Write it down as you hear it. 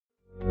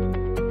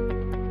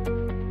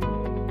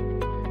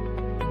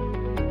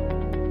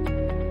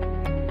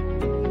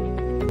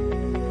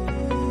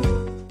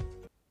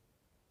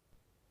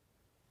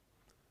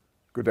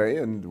Good day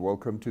and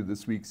welcome to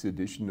this week's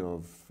edition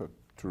of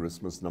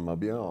Tourismus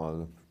Namibia,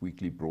 our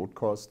weekly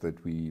broadcast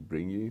that we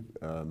bring you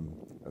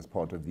as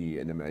part of the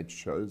NMH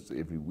shows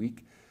every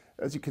week.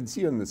 As you can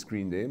see on the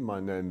screen there, my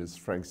name is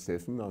Frank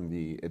Steffen. I'm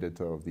the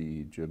editor of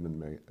the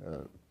German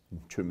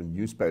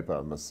newspaper,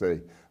 I must say,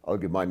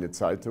 Allgemeine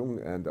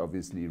Zeitung, and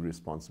obviously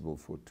responsible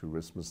for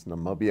Tourismus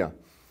Namibia.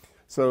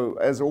 So,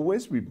 as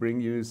always, we bring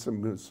you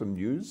some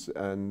news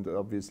and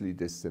obviously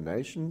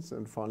destinations,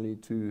 and finally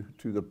to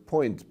the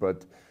point.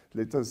 But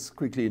let us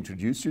quickly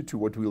introduce you to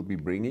what we'll be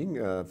bringing.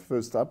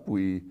 First up,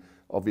 we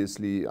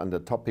obviously, under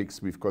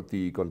topics, we've got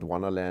the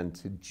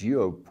Gondwanaland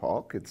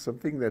Geopark. It's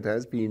something that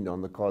has been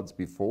on the cards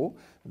before.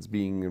 It's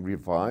being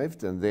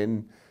revived. And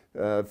then,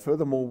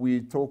 furthermore,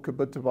 we talk a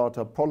bit about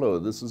Apollo.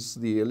 This is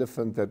the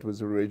elephant that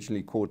was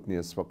originally caught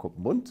near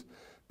Swakopmund.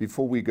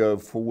 Before we go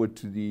forward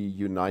to the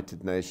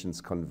United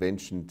Nations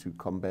Convention to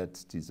Combat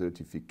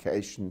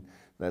Desertification,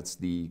 that's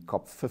the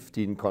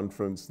COP15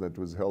 conference that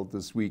was held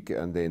this week.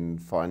 And then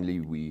finally,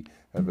 we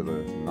have a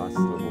nice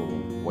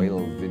little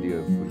whale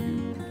video for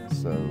you.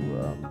 So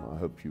I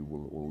hope you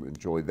will all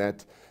enjoy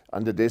that.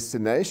 Under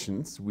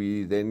destinations,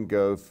 we then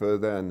go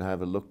further and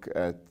have a look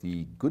at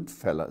the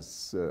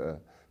Goodfellas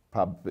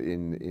pub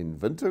in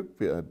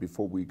Windhoek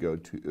before we go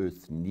to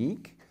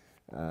Earthnique.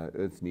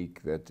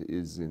 Earthnique, that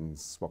is in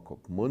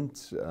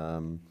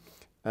Swakopmund.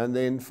 And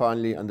then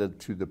finally, under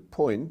to the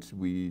point,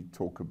 we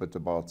talk a bit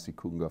about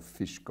Sikunga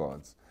Fish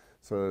Guards.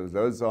 So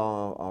those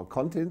are our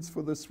contents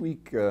for this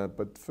week.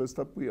 But first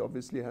up, we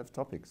obviously have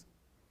topics.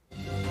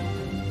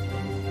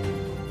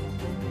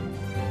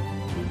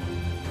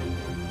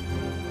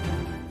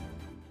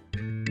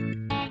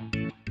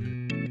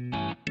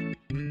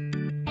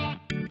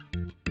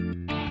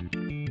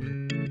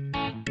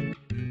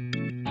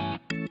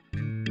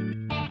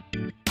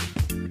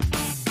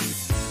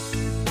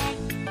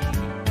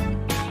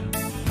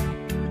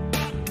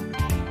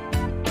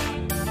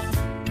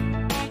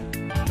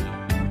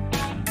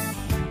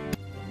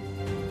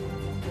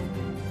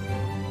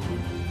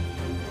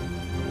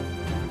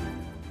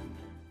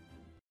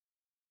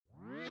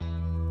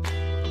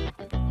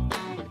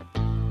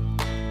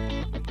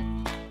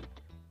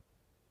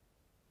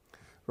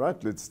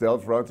 Right, let's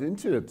delve right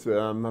into it.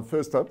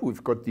 First up,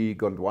 we've got the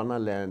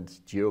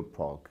Gondwanaland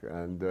Geopark,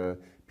 and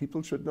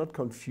people should not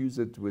confuse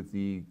it with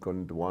the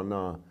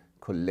Gondwana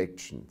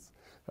collections.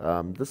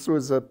 This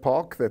was a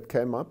park that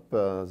came up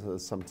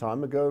some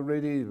time ago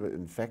already,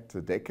 in fact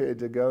a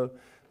decade ago,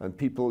 and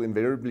people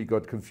invariably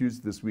got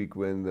confused this week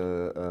when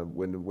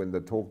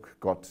the talk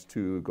got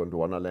to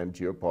Gondwanaland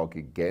Geopark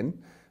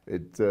again.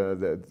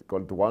 The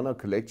Gondwana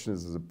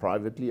Collections is a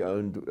privately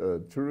owned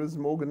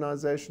tourism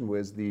organization,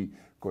 whereas the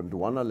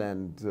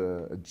Gondwanaland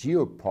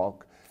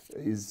Geopark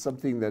is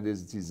something that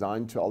is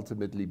designed to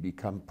ultimately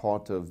become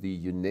part of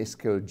the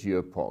UNESCO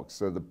Geopark.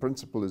 So the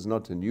principle is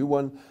not a new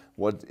one.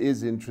 What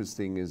is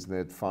interesting is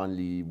that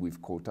finally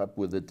we've caught up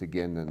with it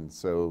again, and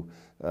so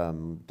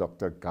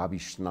Dr. Gabi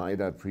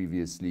Schneider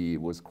previously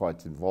was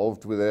quite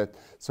involved with that.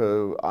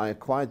 So I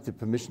acquired the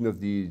permission of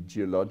the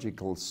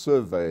Geological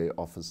Survey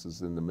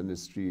officers in the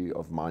Ministry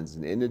of Mines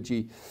and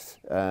Energy,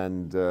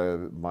 and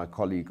my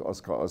colleague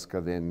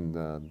Oscar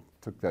then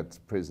took that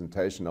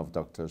presentation of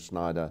Dr.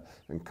 Schneider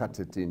and cut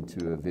it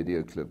into a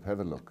video clip. Have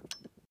a look.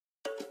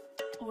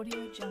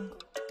 Audio Jungle.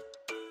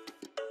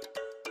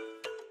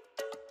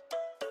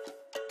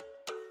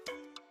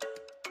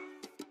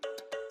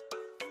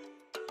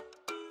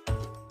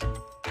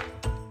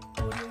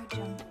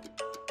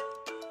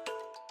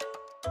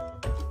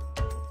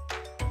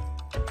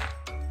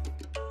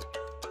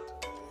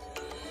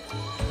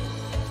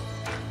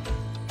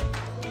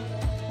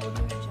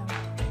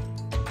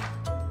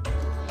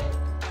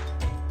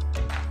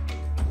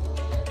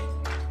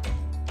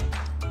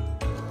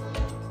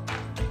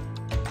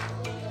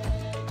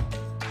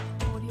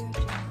 Audio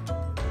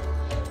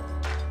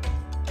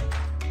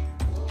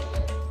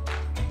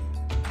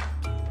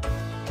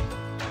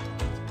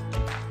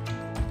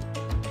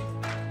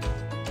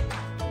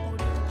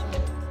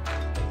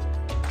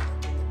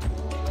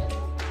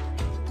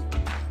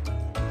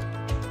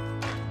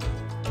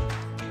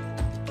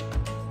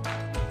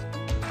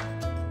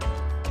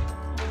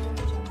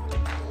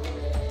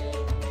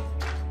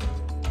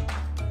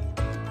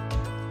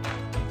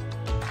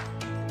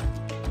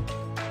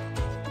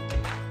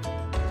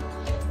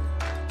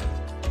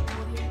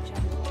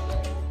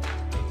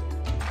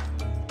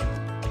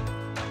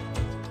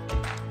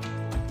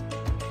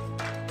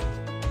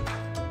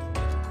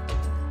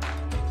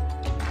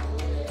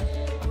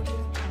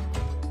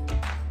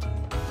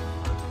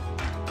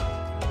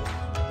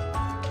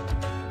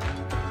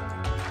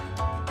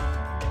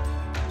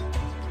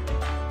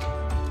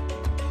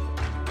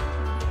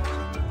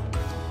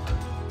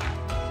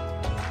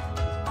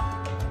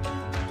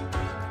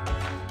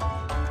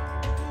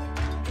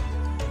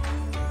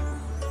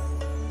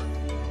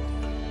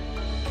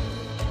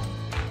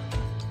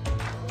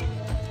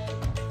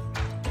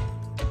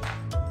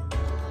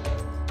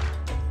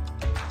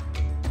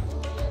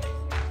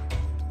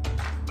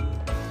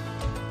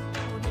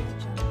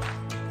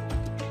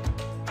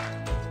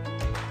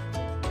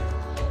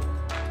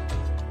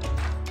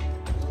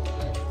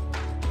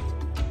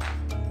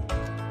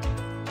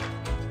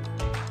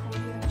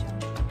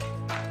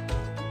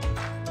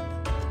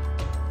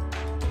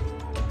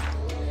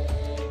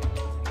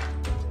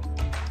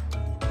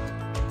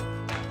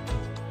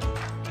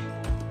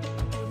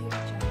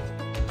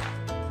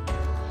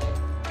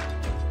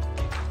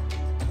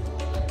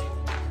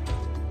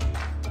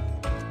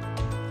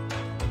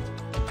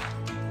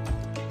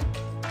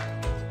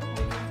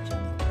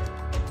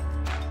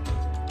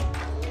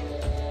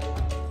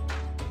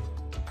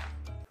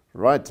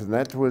Right, and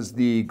that was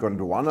the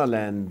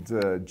Gondwanaland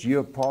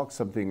Geopark,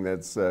 something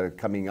that's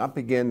coming up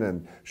again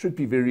and should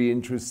be very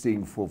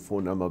interesting for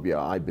Namibia,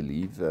 I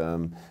believe.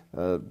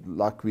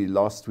 Like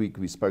last week,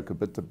 we spoke a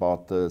bit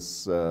about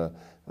this,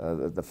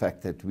 the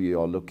fact that we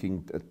are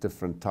looking at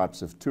different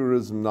types of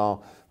tourism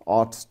now.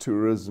 Art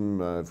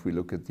tourism, if we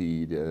look at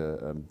the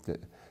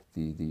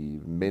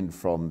men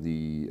from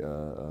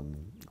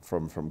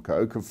from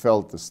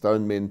Goodfellas, the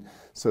stone men.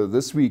 So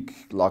this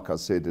week, like I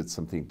said, it's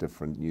something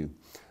different, new.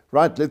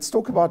 Right, let's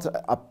talk about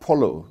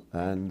Apollo.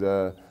 And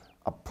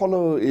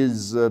Apollo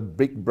is a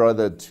big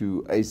brother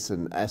to Ace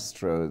and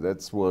Astro.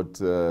 That's what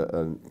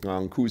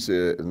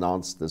Nkuze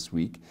announced this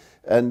week.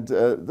 And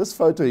this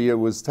photo here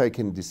was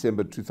taken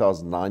December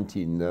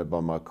 2019 by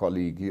my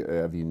colleague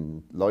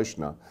Avin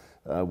Leuschner,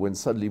 when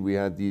suddenly we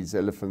had these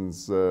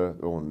elephants,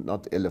 or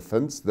not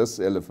elephants,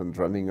 this elephant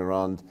running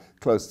around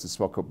close to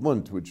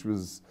Swakopmund, which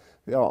was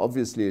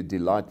obviously a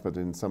delight, but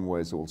in some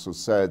ways also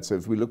sad. So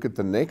if we look at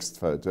the next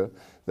photo,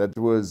 that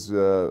was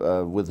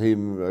with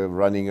him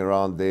running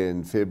around there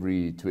in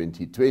February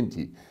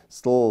 2020,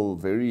 still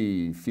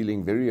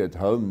feeling very at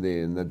home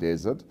there in the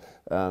desert,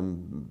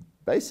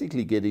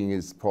 basically getting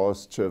his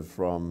pasture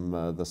from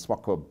the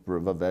Swakop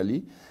River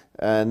Valley.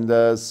 And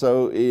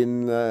so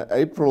in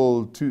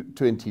April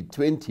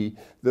 2020,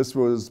 this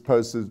was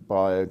posted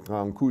by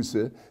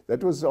Nkuze.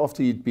 That was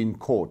after he'd been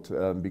caught,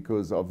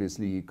 because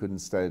obviously he couldn't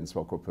stay in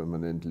Swakop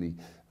permanently.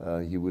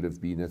 He would have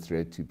been a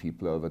threat to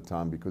people over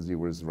time because he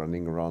was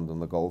running around on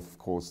the golf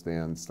course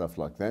there and stuff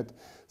like that.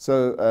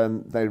 So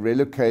they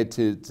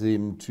relocated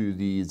him to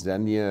the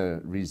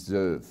Zania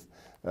Reserve.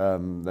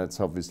 That's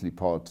obviously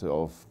part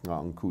of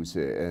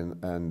Nkuze,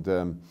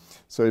 and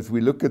so if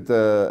we look at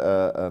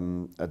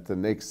the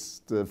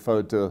next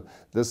photo,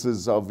 this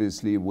is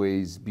obviously where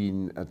he's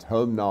been at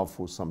home now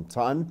for some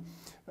time,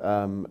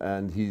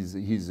 and he's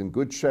in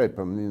good shape.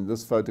 I mean,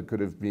 this photo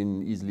could have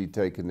been easily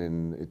taken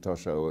in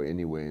Etosha or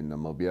anywhere in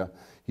Namibia.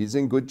 He's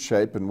in good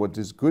shape, and what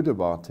is good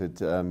about it,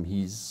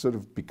 he's sort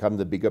of become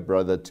the bigger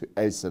brother to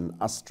Ace and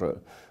Astro,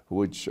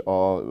 which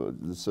are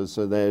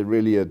so they're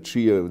really a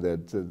trio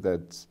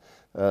that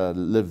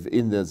live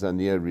in the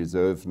Zania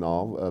Reserve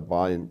now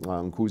by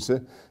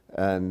Nkuze.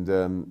 And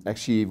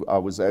actually, I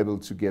was able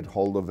to get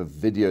hold of a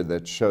video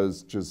that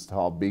shows just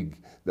how big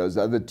those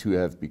other two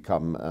have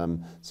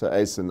become. So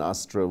Ace and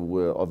Astra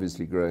were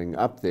obviously growing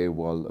up there,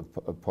 while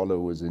Apollo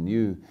was a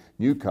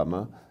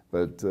newcomer.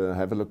 But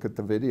have a look at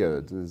the video.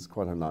 It is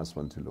quite a nice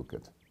one to look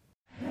at.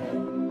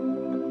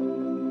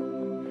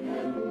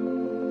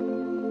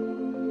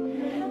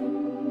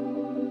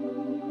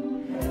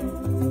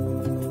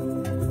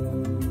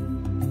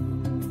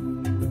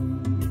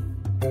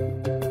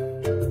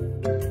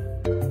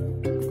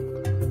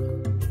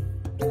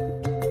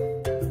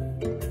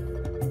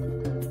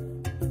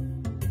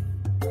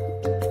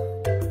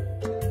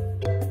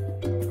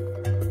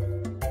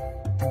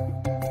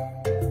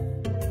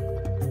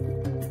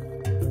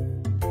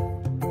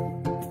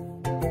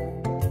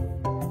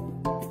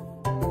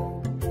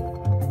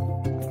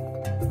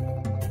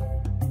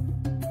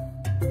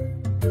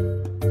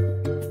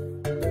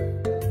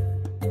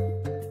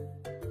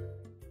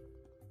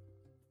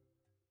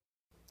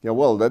 Yeah,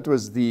 well, that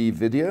was the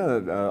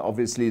video.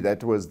 Obviously,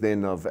 that was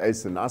then of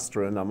Ace and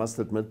Astra, and I must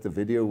admit the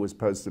video was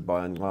posted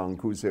by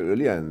Nkuze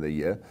earlier in the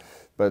year.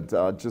 But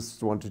I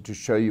just wanted to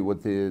show you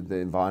what the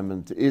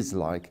environment is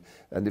like.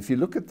 And if you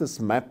look at this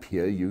map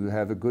here, you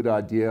have a good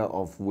idea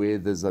of where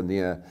the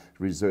Zania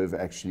Reserve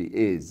actually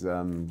is.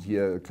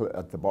 Here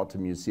at the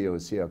bottom, you see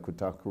Hosea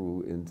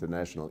Kutaku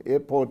International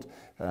Airport,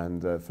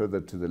 and further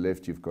to the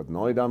left, you've got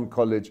Noidam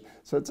College.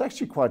 So it's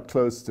actually quite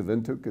close to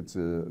Windhoek.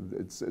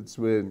 It's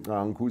where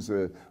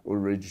Nkuze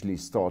originally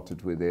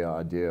started with their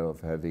idea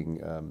of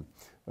having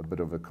a bit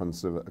of a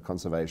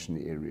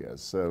conservation area.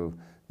 So,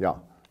 yeah.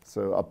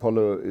 So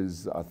Apollo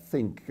is, I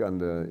think,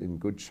 in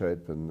good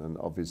shape, and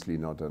obviously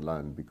not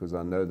alone, because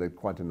I know that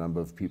quite a number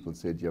of people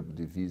said, yeah, but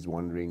if he's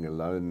wandering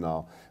alone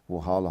now,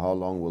 well, how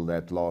long will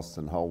that last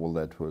and how will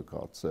that work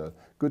out? So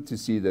good to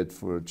see that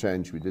for a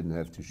change we didn't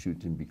have to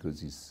shoot him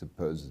because he's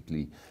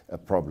supposedly a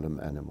problem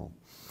animal.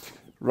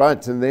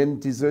 Right, and then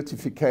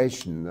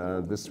desertification.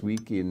 This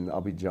week in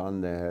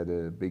Abidjan, they had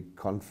a big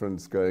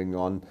conference going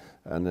on,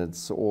 and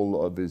it's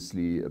all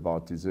obviously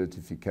about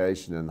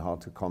desertification and how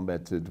to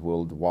combat it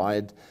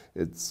worldwide.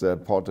 It's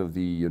part of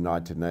the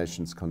United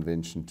Nations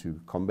Convention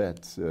to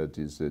Combat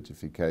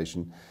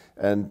Desertification.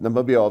 And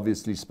Namibia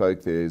obviously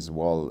spoke there as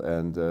well,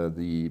 and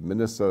the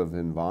Minister of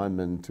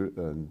Environment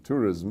and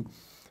Tourism,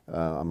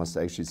 I must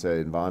actually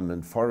say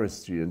Environment,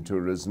 Forestry and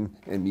Tourism,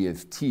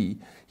 MEFT,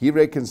 he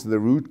reckons the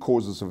root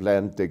causes of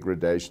land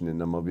degradation in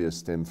Namibia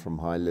stem from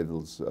high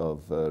levels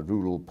of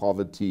rural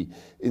poverty,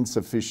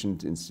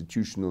 insufficient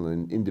institutional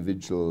and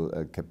individual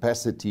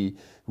capacity,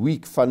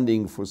 weak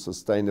funding for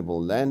sustainable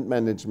land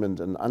management,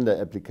 and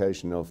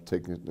under-application of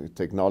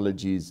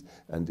technologies,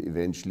 and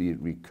eventually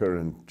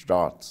recurrent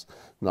droughts.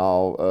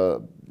 Now,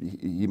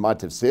 he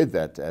might have said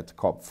that at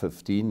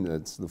COP15,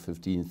 that's the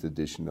 15th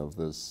edition of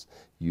this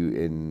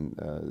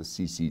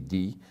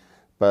UNCCD,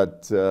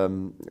 But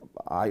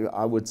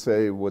I would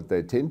say what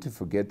they tend to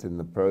forget in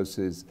the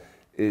process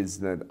is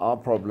that our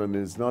problem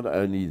is not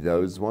only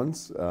those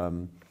ones.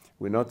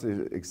 We're not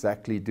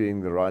exactly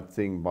doing the right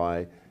thing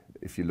by,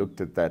 if you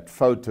looked at that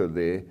photo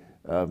there,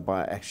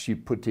 by actually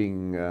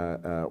putting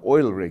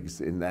oil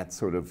rigs in that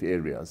sort of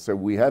area. So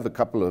we have a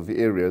couple of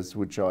areas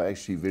which are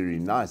actually very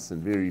nice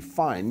and very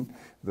fine.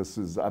 This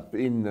is up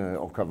in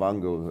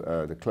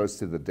Okavango, close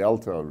to the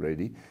delta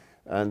already.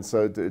 And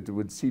so it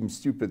would seem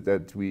stupid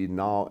that we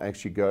now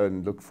actually go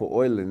and look for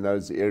oil in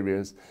those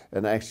areas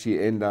and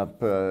actually end up,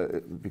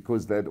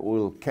 because that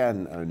oil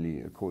can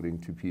only, according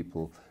to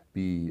people,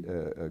 be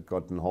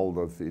gotten hold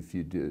of if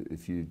you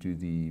do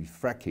the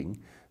fracking,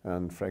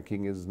 and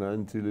fracking is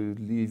known to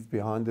leave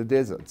behind a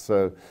desert.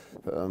 So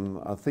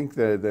I think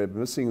they're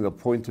missing the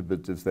point a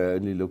bit if they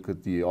only look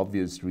at the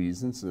obvious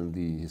reasons and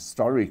the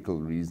historical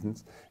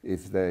reasons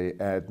if they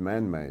add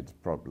man-made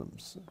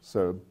problems.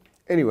 So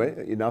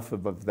anyway, enough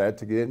of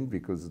that again,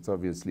 because it's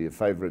obviously a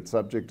favorite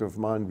subject of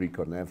mine,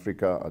 Recon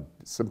Africa. I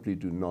simply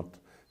do not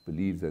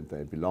believe that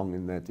they belong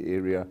in that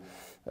area.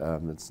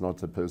 It's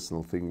not a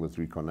personal thing with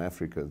Recon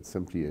Africa. It's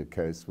simply a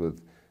case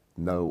with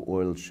no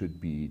oil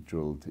should be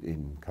drilled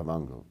in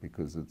Kavango,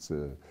 because it's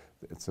a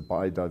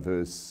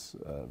biodiverse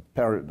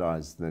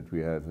paradise that we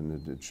have,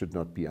 and it should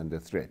not be under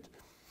threat.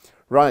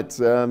 Right,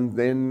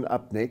 then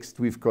up next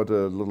we've got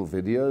a little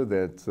video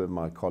that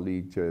my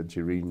colleague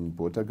Jereen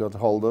Botha got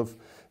hold of,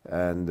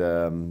 and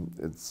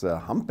it's a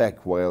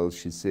humpback whale,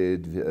 she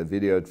said,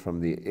 videoed from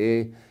the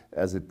air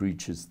as it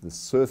breaches the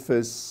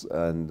surface,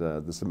 and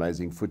this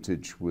amazing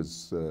footage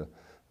was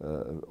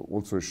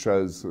also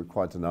shows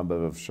quite a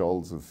number of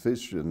shoals of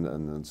fish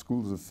and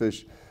schools of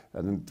fish,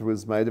 and it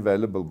was made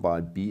available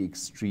by Be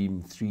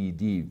Extreme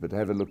 3D, but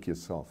have a look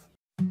yourself.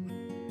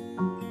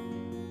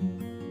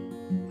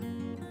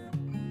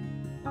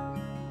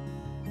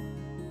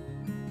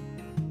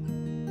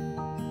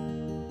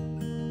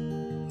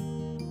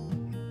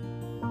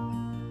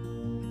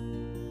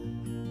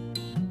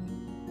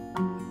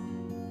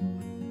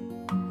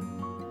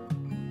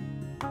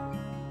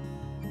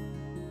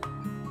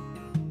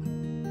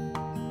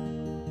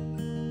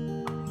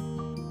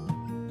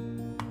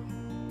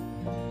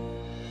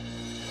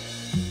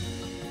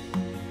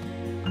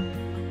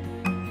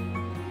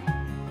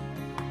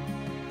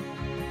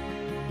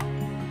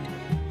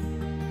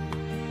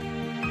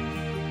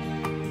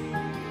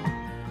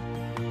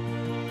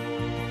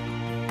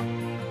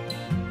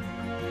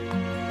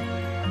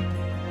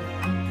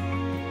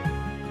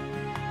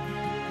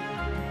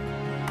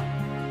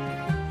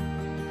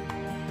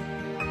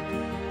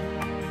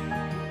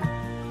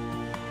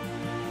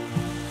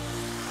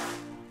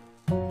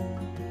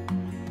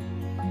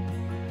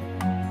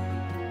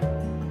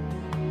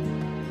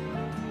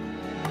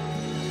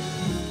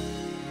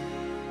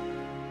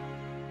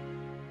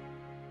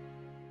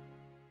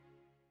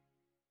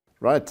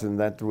 Right, and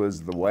that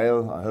was the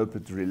whale. I hope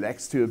it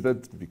relaxed you a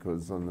bit,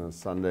 because on a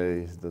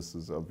Sunday, this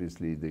is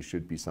obviously, there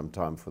should be some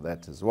time for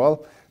that as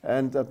well.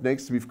 And up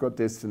next, we've got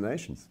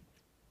destinations.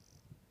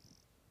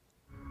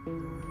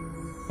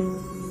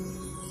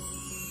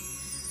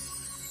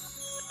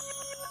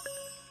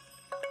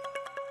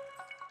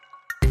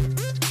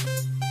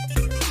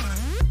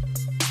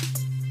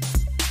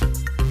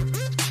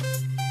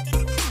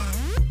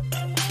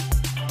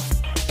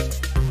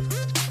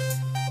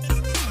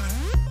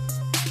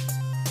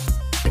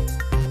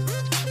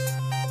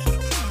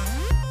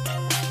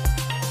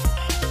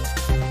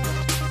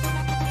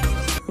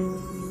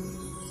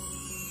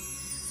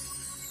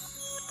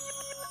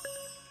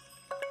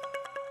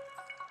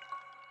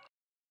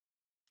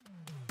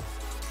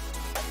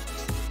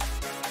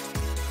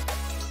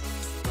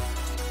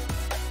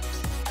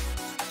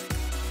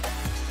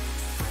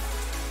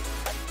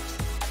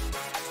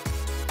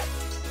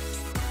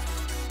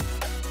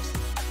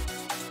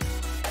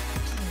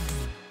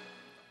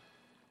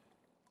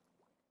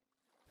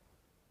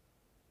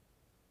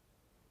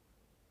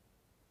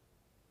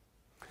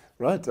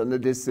 Right, under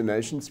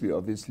destinations, we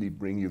obviously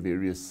bring you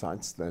various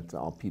sites that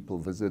our people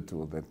visit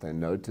or that they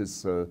notice.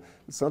 So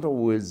it's not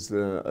always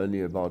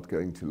only about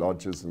going to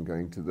lodges and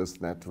going to this,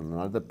 that, or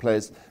another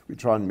place. We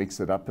try and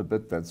mix it up a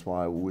bit. That's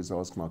why I always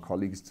ask my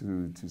colleagues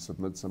to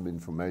submit some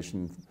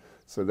information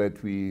so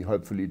that we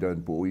hopefully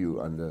don't bore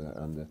you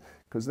under.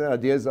 Because the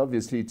idea is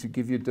obviously to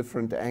give you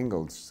different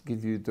angles,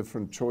 give you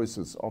different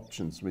choices,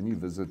 options when you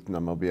visit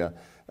Namibia,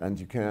 and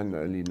you can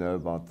only know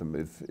about them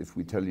if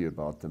we tell you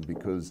about them,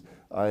 because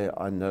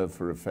I know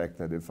for a fact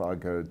that if I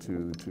go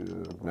to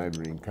a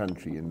neighboring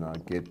country and I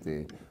get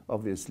there,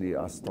 obviously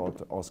I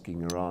start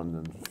asking around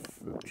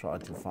and try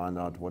to find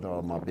out what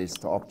are my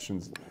best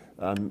options.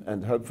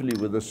 And hopefully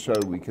with this show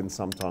we can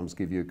sometimes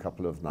give you a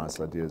couple of nice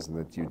ideas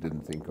that you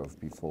didn't think of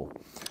before.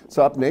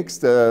 So up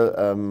next,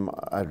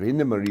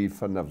 Irene Marie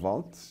van der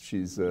Walt.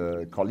 She's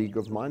a colleague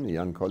of mine, a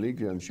young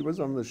colleague, and she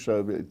was on the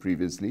show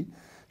previously.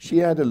 She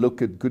had a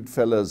look at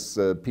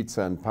Goodfellas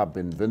Pizza and Pub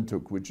in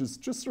Windhoek, which is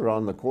just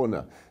around the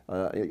corner.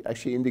 I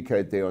actually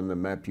indicate there on the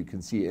map, you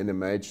can see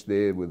NMH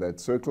there with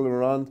that circle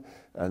around,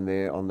 and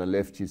there on the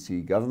left you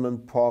see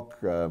Government Park,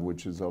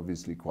 which is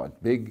obviously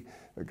quite big.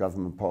 A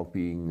Government Park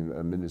being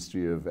a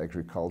Ministry of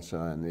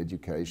Agriculture and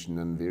Education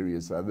and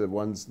various other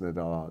ones that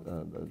are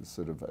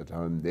sort of at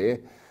home there.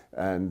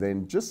 And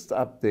then just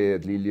up there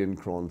at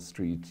Lilienkron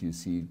Street, you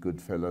see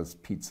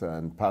Goodfellas Pizza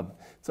and Pub.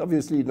 It's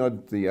obviously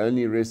not the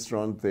only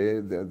restaurant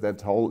there. That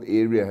whole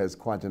area has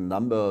quite a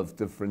number of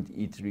different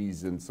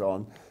eateries and so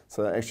on.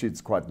 So actually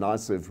it's quite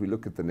nice. So if we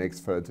look at the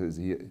next photos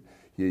here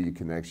you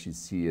can actually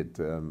see it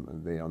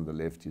there on the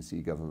left. You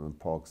see Government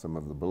Park, some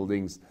of the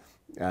buildings.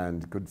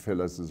 And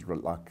Goodfellas is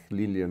like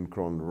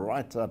Lilienkron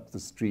right up the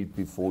street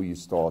before you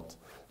start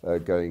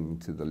going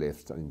to the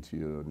left into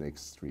your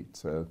next street.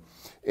 So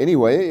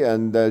anyway,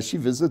 and she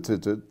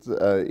visited it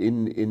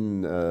in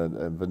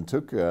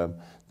Windhoek.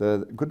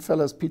 The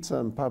Goodfellas Pizza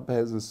and Pub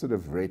has a sort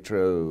of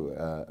retro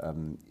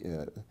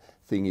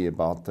thingy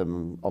about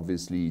them,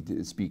 obviously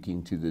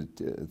speaking to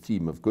the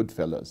theme of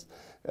Goodfellas.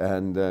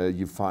 And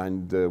you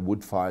find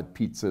wood-fired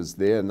pizzas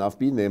there, and I've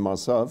been there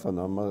myself, and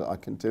I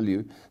can tell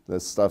you the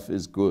stuff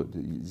is good.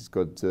 He's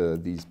got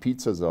these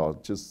pizzas are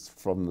just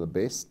from the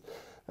best,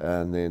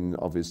 and then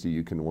obviously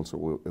you can also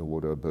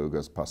order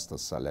burgers, pasta,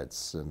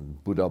 salads,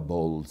 and Buddha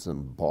bowls,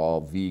 and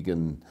bar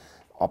vegan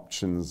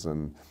options.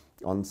 And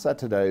on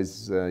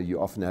Saturdays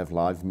you often have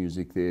live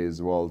music there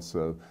as well.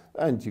 So,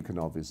 and you can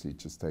obviously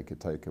just take a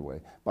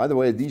takeaway. By the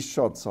way, these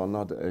shots are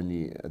not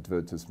only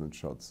advertisement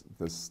shots.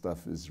 This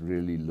stuff is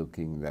really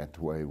looking that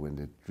way when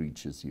it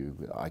reaches you.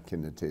 I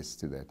can attest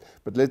to that.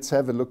 But let's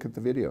have a look at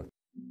the video.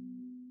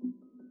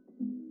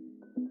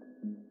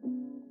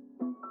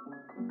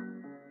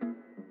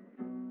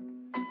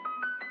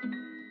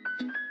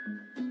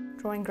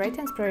 Drawing great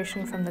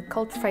inspiration from the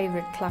cult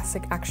favourite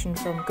classic action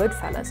film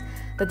Goodfellas,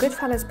 the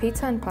Goodfellas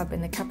Pizza and Pub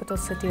in the capital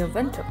city of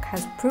Windhoek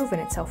has proven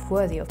itself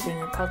worthy of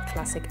being a cult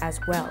classic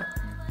as well,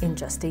 in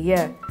just a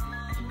year.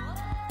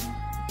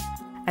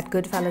 At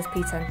Goodfellas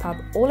Pizza and Pub,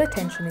 all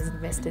attention is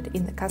invested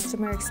in the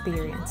customer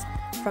experience,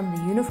 from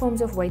the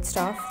uniforms of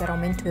waitstaff that are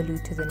meant to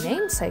allude to the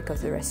namesake of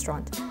the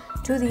restaurant,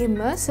 to the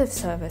immersive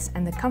service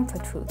and the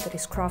comfort food that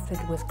is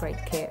crafted with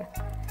great care.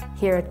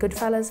 Here at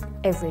Goodfellas,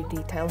 every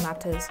detail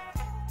matters.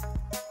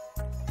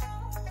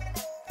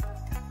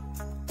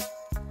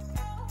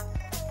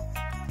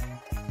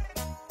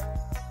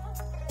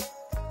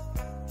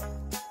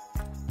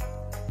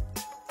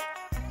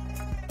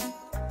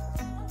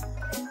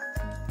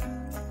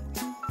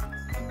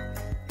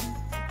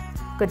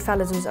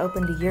 Goodfellas was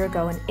opened a year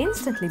ago and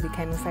instantly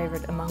became a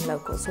favourite among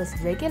locals with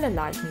regular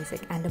live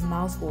music and a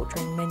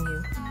mouth-watering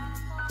menu.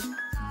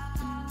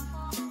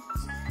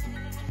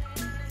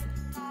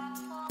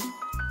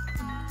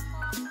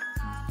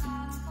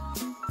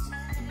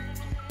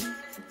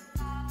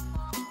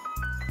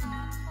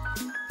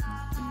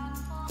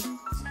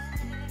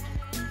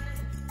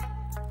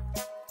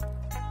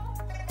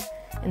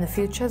 In the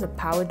future, the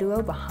power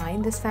duo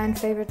behind this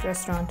fan-favourite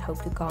restaurant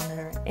hope to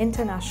garner an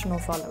international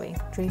following,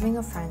 dreaming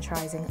of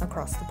franchising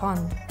across the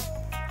pond.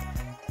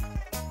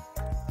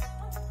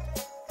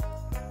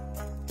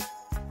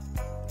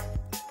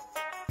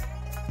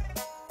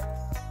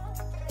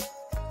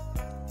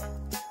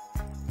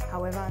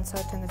 However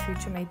uncertain the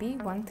future may be,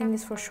 one thing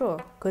is for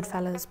sure,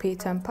 Goodfellas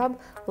Pizza and Pub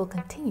will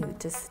continue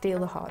to steal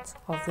the hearts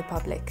of the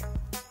public.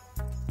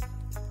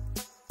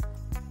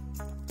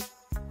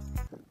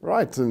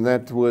 Right, and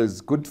that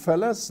was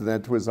Goodfellas.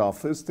 That was our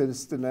first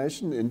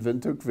destination in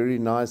Windhoek. Very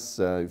nice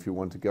if you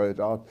want to go it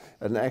out.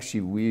 And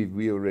actually,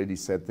 we already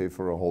sat there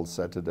for a whole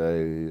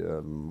Saturday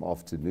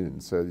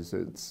afternoon, so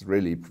it's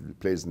really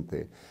pleasant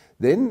there.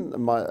 Then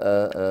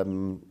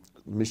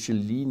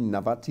Micheline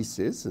Navati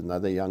says,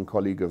 another young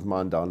colleague of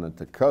mine down at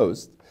the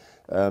coast,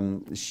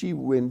 she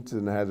went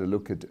and had a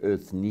look at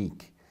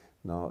Earthnique.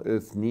 Now,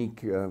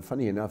 Earthnique,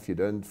 funny enough, you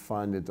don't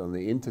find it on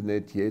the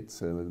internet yet,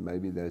 so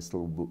maybe they're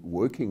still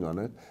working on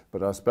it.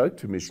 But I spoke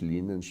to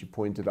Micheline and she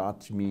pointed out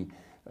to me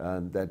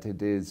that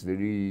it is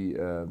very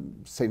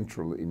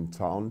central in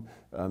town.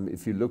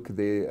 If you look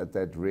there at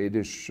that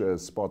reddish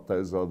spot,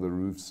 those are the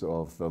roofs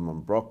of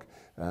Brock.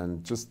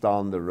 And just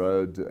down the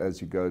road,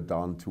 as you go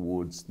down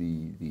towards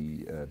the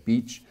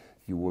beach,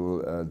 you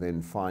will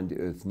then find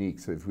Earthnique.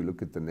 So if we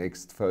look at the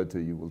next photo,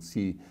 you will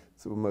see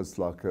it's almost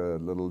like a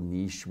little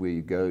niche where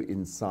you go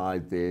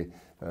inside there,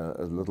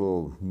 a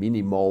little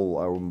mini mall,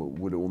 I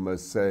would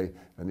almost say.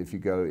 And if you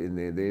go in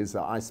there, there's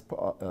an ice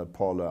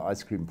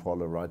cream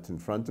parlor right in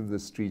front of the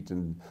street,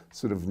 and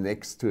sort of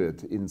next to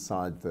it,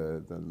 inside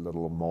the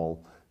little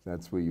mall,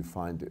 that's where you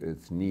find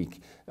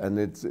Earthnique. And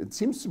it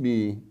seems to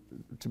be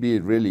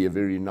really a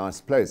very nice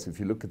place. If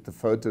you look at the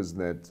photos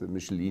that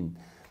Micheline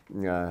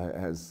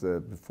has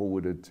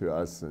forwarded to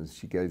us, and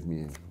she gave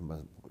me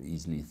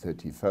easily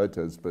 30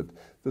 photos, but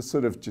this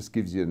sort of just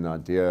gives you an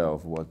idea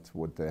of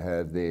what they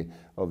have there.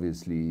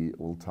 Obviously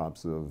all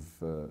types of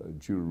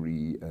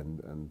jewelry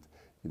and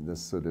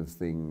this sort of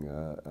thing,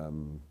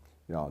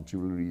 yeah,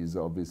 jewelry is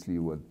obviously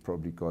what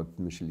probably got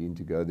Micheline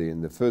to go there in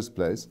the first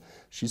place.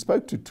 She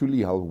spoke to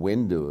Tuli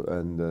Halwendo,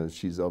 and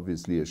she's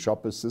obviously a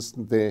shop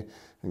assistant there,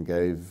 and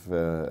gave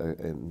a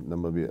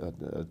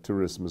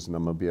Tourismus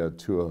Namibia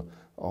tour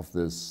of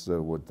this,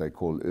 what they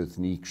call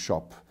Earthnique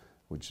shop,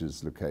 which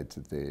is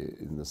located there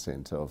in the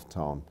center of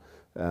town.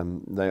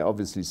 They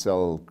obviously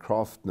sell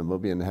craft,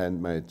 Namibian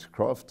handmade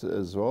craft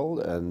as well,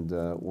 and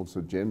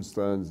also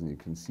gemstones, and you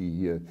can see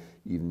here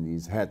even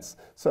these hats.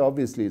 So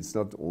obviously it's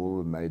not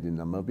all made in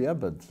Namibia,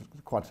 but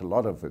quite a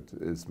lot of it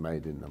is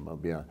made in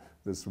Namibia.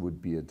 This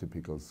would be a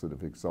typical sort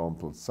of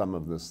example. Some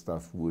of this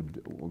stuff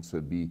would also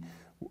be,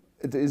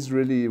 it is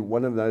really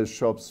one of those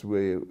shops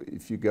where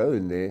if you go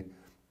in there,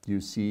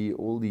 you see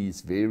all these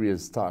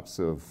various types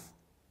of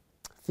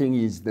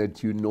thingies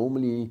that you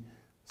normally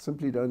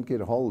simply don't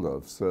get hold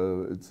of.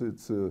 So it's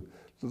a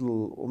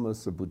little,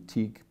 almost a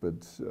boutique,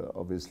 but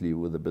obviously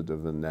with a bit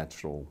of a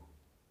natural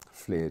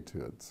flair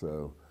to it.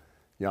 So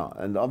yeah,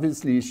 and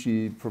obviously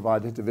she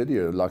provided a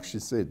video. Like she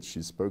said,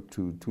 she spoke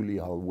to Tuli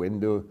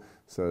Halwendo.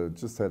 So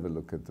just have a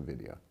look at the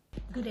video.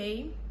 Good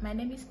day, my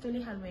name is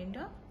Tuli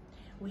Halwendo.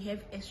 We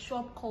have a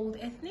shop called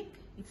Earthnique.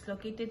 It's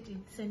located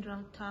in central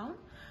town,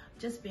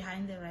 just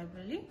behind the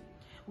library.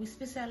 We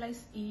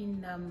specialize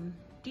in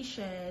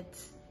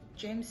t-shirts,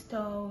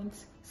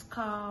 gemstones,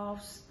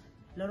 scarves,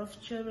 a lot of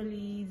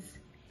jewelries,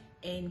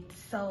 and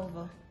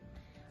silver.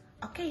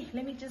 Okay,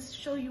 let me just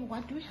show you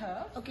what we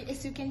have. Okay,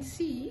 as you can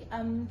see,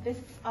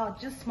 these are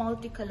just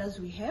multicolors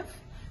we have.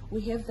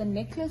 We have the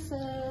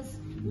necklaces,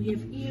 we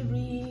have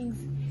earrings,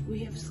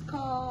 we have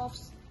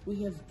scarves,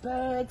 we have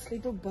bags,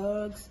 little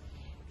bags,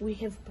 we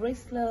have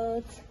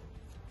bracelets,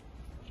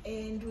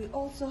 and we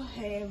also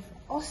have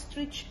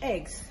ostrich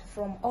eggs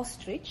from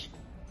ostrich.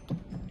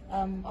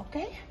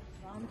 Okay,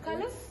 brown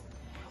colors.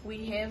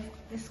 We have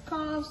the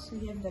scarves,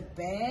 we have the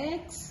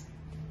bags,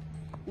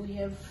 we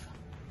have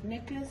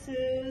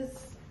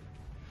necklaces,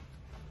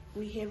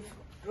 we have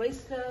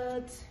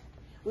bracelets.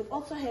 We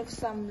also have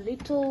some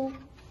little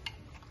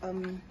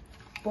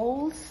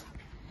bowls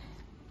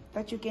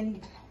that you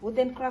can,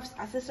 wooden crafts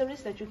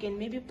accessories that you can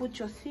maybe put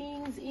your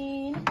things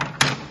in.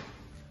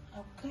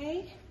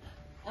 Okay.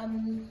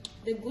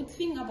 The good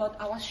thing about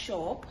our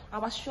shop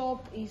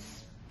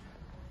is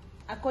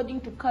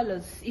according to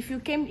colors. If you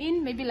came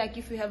in, maybe like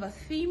if you have a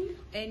theme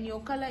and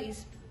your color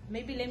is,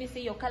 maybe let me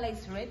say your color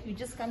is red, you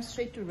just come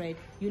straight to red.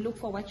 You look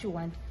for what you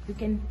want. You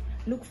can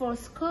look for a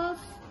scarf.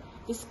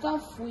 The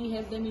scarf, we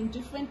have them in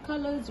different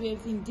colors. We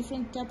have in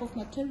different type of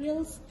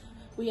materials.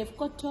 We have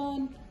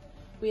cotton,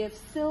 we have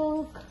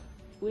silk,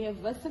 we have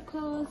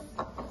vesicles,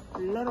 a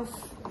lot of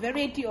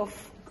variety of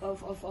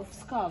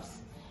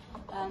scarves.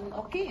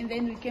 Okay, and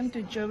then we came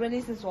to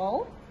jewelries as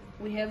well.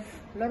 We have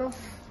a lot of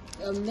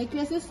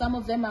necklaces. Some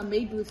of them are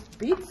made with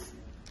beads,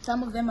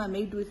 some of them are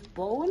made with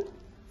bone,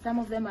 some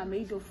of them are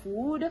made of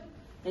wood,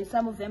 and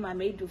some of them are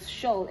made with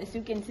shawl. As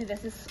you can see,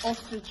 this is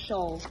ostrich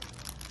shawl.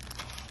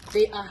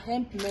 They are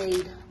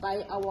handmade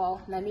by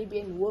our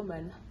Namibian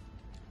women.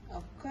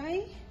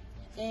 Okay,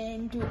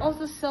 and we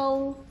also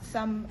sell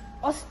some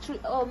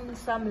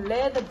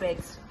leather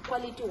bags,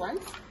 quality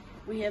ones.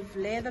 We have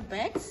leather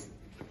bags.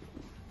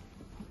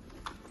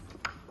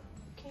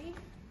 Okay,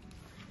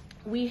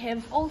 we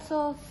have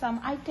also some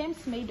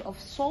items made of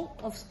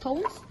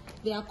stones.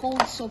 They are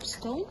called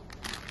soapstone.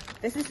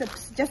 This is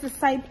just a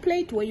side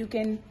plate where you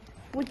can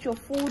put your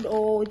food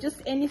or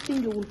just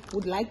anything you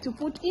would like to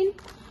put in.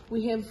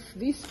 We have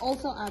these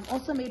also are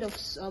also made of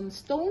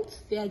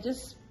stones. They are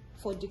just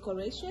for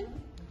decoration.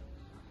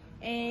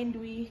 And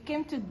we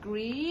came to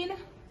green.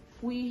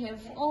 We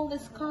have all the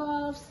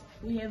scarves.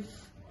 We have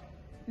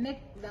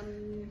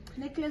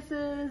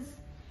necklaces.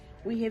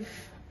 We have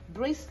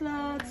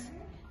bracelets.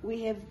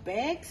 We have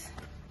bags,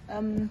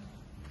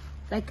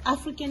 like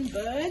African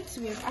birds.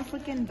 We have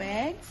African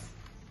bags.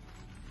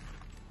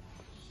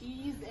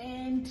 Keys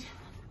and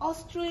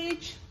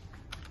ostrich.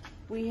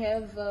 We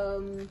have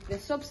the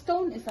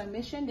soapstone, as I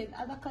mentioned, in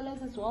other colors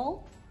as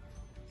well.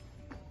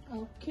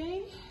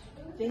 Okay,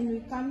 then we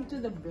come to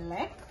the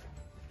black.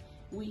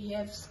 We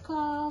have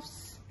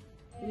scarves,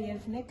 we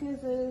have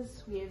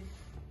necklaces, we have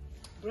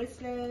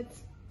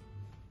bracelets,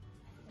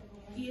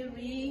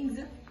 earrings.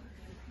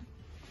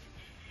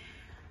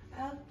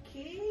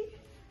 Okay.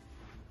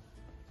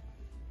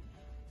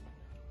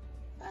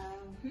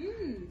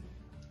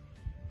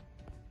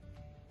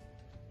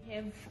 We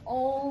have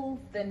all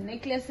the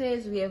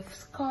necklaces, we have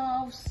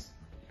scarves,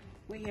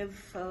 we have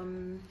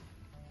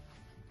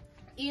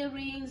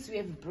earrings, we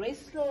have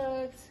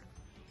bracelets,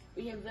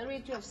 we have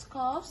variety of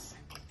scarves,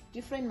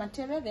 different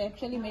material. They're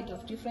actually made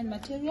of different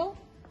material.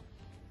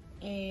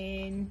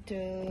 And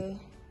the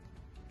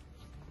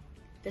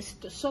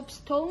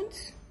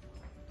soapstones.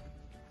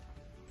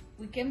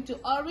 We came to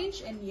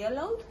orange and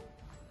yellow,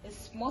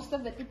 as most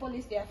of the people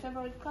is their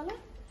favorite color.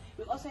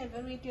 We also have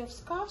a variety of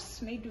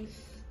scarves made with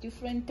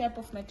different type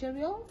of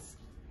materials.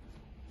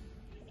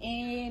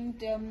 And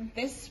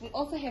we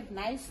also have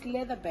nice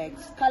leather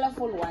bags,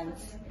 colorful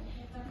ones.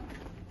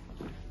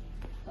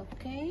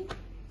 Okay.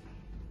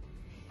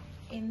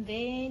 And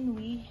then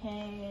we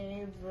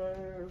have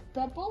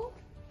purple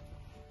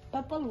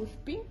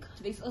with pink.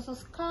 There's also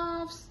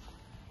scarves.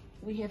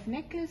 We have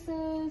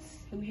necklaces.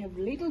 We have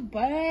little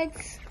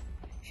bags.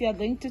 If you are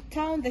going to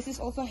town, this is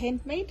also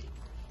handmade.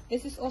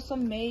 This is also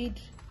made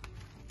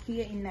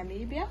here in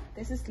Namibia.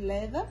 This is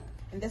leather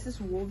and this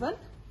is woven.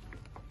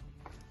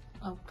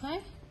 Okay.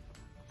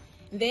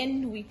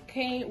 Then we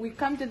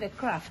come to the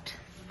craft.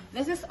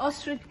 This is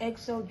ostrich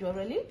eggshell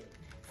jewelry.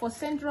 For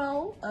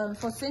centuries,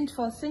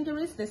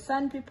 the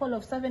San people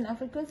of Southern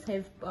Africa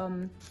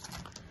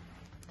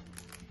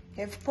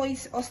have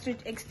poised ostrich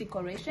eggs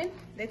decoration.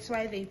 That's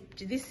why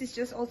this is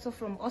just also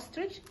from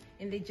ostrich,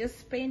 and they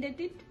just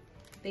painted it.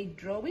 They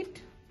draw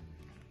it.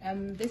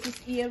 This is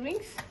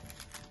earrings.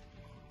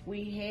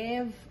 We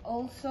have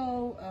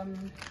also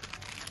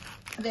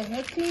the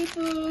hair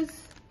clippers.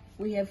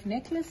 We have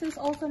necklaces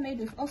also made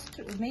with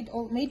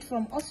made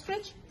from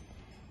ostrich,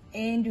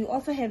 and we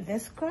also have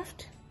this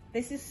craft.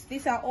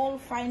 These are all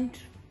found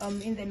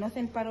in the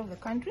northern part of the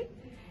country.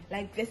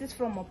 Like this is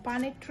from a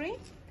pannet tree.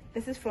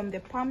 This is from the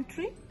palm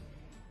tree.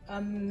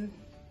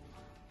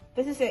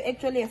 This is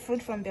actually a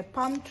fruit from the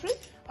palm tree.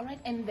 All right,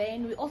 and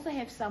then we also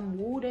have some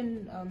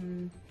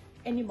wooden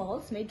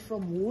animals made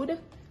from wood.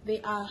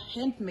 They are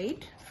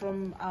handmade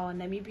from our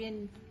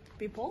Namibian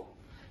people.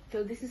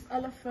 So this is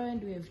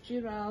elephant. We have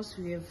giraffes.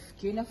 We have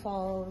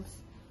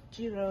jennifer's,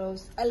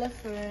 giraffes,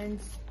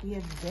 elephants. We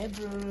have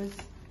zebras,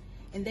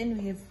 and then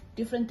we have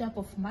different type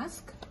of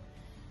mask.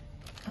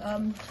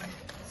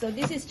 So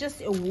this is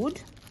just a wood,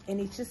 and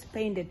it's just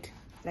painted,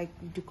 like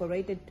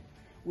decorated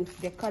with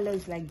the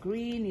colors like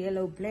green,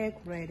 yellow, black,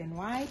 red, and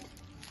white.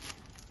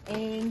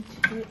 And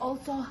we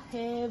also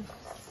have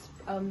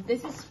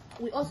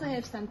we also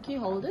have some key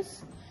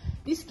holders.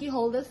 These key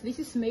holders, this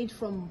is made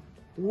from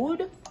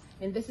wood,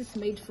 and this is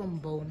made from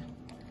bone.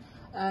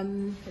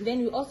 And then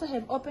we also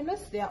have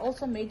openers. They are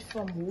also made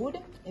from wood,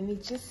 and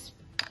it's just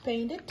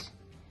painted.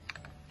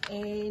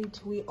 And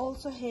we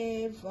also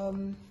have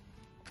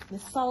the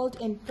salt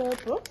and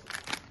pepper,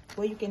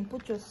 where you can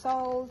put your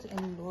salt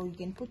or you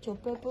can put your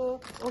pepper.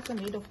 It's also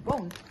made of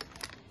bone.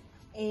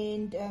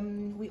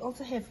 And we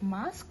also have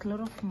masks, a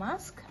lot of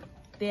masks.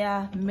 They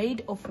are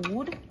made of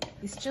wood.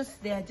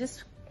 They are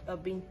just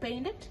being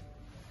painted.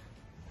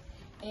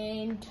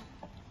 And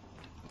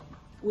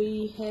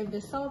we have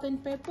the salt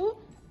and pepper.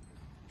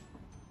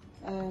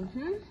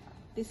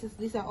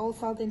 These are all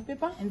salt and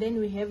pepper. And then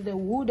we have the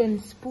wooden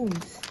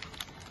spoons.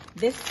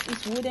 This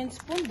is wooden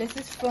spoon. This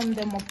is from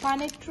the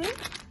mopane tree.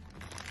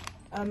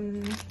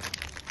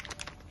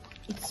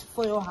 It's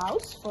for your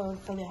house.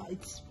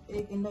 It's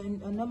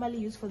normally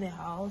used for the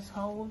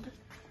household.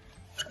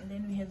 And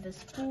then we have the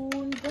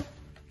spoons.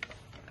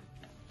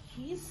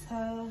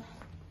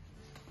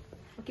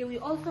 Okay, we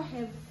also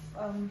have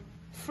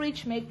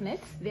fridge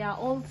magnets. They are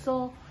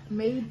also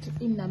made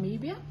in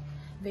Namibia.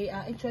 They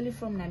are actually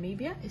from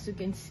Namibia. As you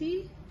can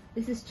see,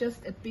 this is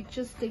just a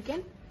picture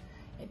taken.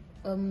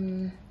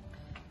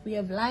 We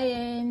have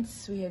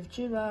lions, we have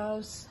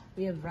giraffes,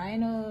 we have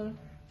rhino,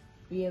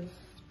 we have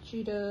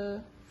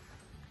cheetah,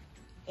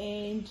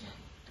 and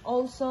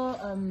also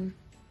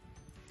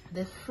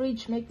the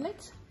fridge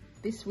magnet.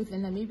 This with the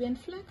Namibian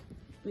flag.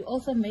 We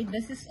also made.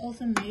 This is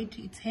also made.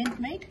 It's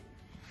handmade,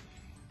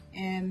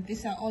 and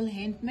these are all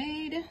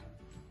handmade.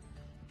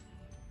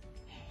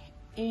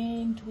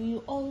 And we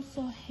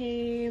also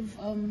have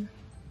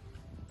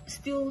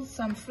still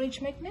some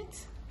fridge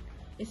magnets.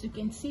 As you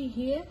can see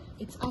here,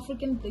 it's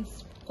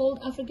called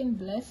African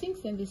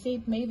blessings, and they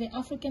say, may the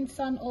African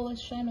sun always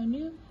shine on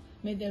you,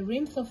 may the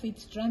rims of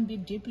its drum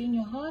beat deeply in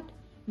your heart,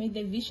 may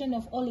the vision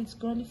of all its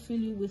glory fill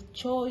you with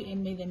joy,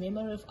 and may the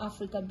memory of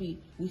Africa be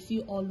with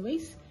you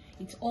always.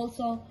 It's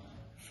also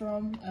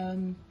from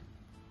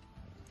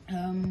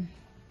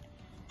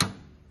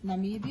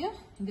Namibia.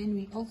 And then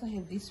we also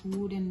have these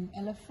wooden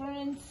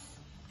elephants.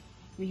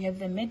 We have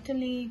the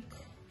metallic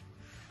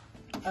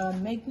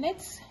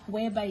magnets,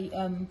 whereby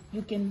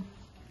you can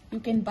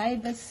buy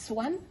this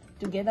one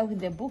together with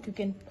the book. You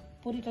can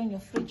put it on your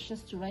fridge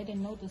just to write a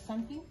note or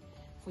something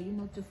for you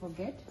not to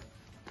forget.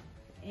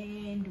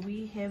 And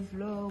we have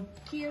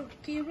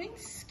key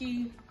rings,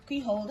 key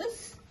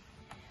holders,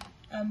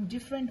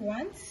 different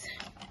ones.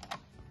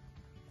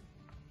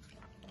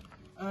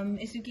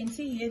 As you can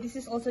see here, this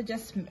is also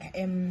just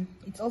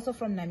it's also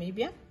from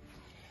Namibia,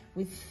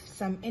 with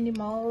some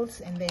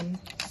animals, and then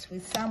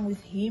with some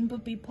with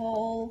Himba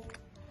people,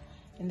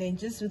 and then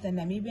just with the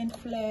Namibian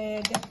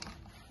flag.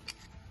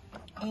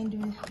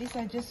 And these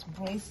are just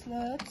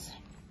bracelets.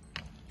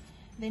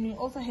 Then we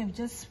also have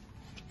just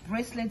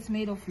bracelets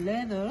made of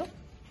leather.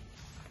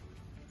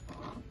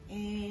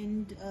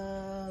 And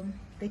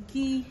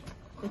we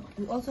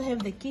also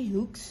have the key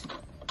hooks.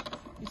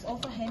 It's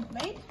also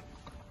handmade.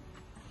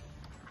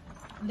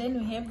 Then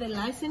we have the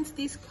license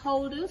disc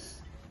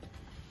holders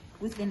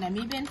with the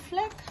Namibian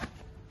flag.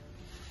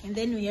 And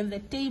then we have the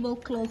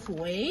tablecloth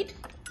weight.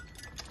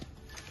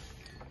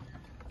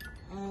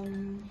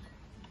 And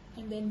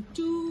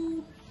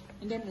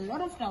then a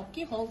lot of our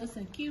key holders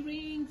and key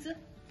rings,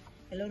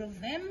 a lot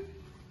of them.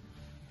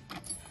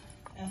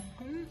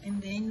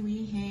 And then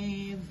we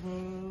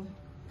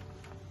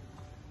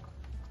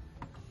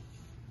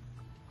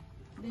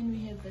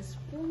have the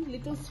spoon,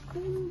 little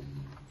spoon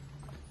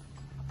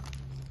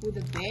with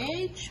a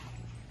badge.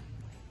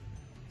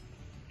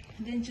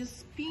 And then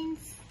just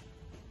pins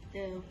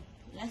the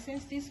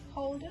license disc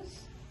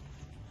holders.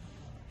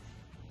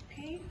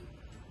 Okay.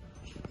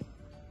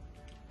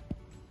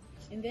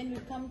 And then we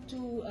come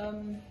to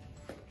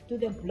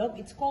the block.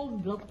 It's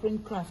called block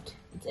print craft.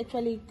 It's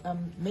actually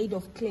made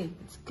of clay.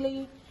 It's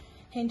clay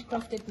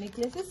handcrafted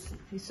necklaces.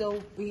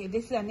 So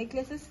these are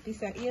necklaces.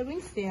 These are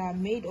earrings. They are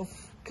made of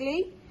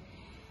clay,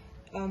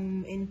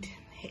 and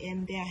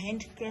they are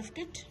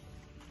handcrafted.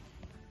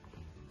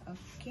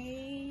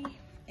 Okay.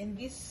 And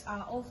these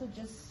are also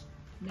just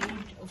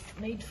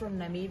made from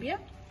Namibia.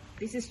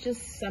 This is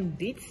just some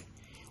beads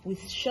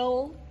with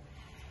shell.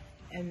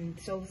 And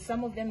so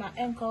some of them are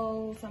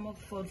ankle,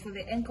 for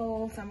the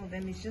ankle, some of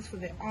them is just for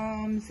the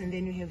arms, and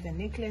then you have the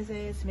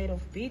necklaces made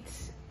of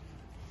beads.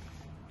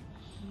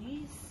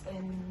 Yes,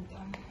 and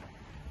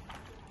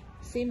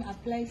same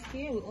applies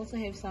here. We also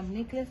have some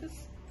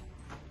necklaces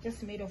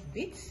just made of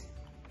beads.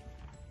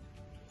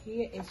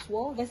 Here as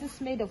well. This is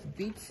made of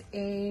beads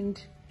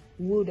and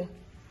wood.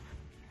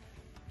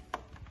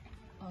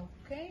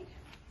 Okay.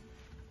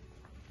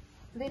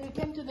 Then we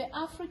come to the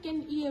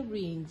African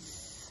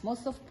earrings.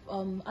 Most of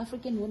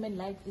African women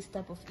like this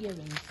type of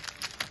earrings.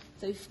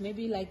 So if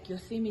maybe like your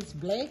theme is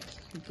black,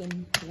 you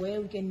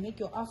can make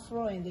your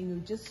afro and then you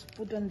just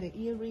put on the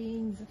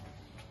earrings.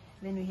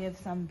 Then we have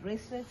some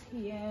bracelets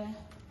here,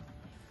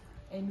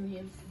 and we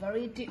have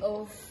variety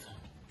of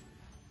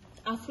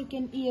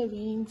African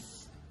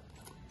earrings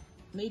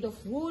made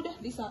of wood.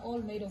 These are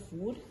all made of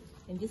wood,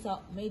 and these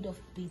are made of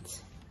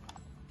beads.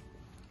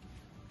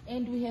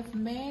 And we have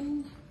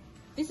men.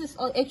 This is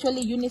all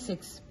actually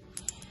unisex.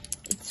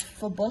 It's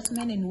for both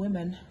men and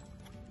women.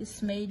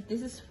 This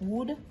is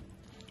wood,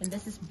 and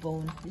this is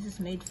bone. This is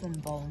made from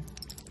bone.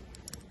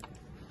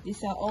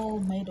 These are all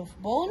made of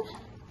bone.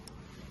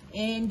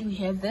 And we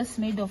have this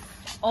made of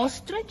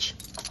ostrich.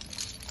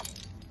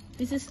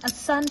 This is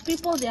San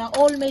people. They are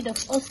all made of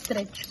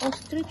ostrich.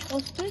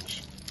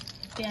 Ostrich.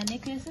 They are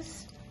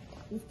necklaces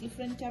with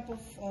different type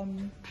of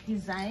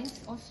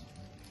designs.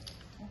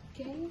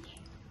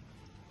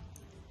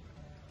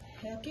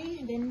 Okay,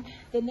 and then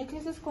the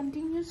necklaces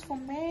continues for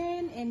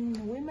men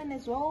and women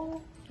as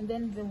well. And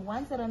then the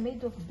ones that are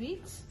made of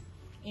beads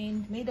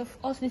and made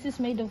of this is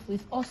made of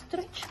with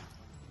ostrich.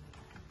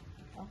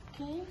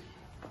 Okay.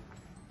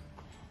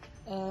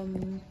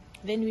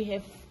 Then we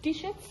have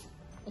t-shirts.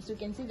 As you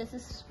can see, this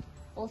is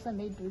also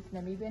made with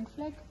Namibian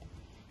flag.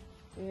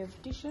 We have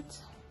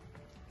t-shirts,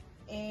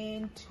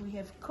 and we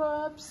have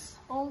curbs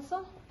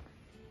also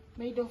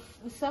made of.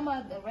 Some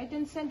are right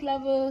in St.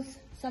 Levels,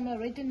 some are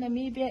right in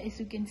Namibia. As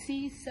you can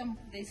see, some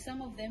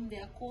of them they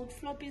are called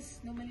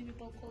floppies. Normally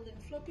people call them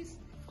floppies.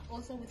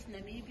 Also with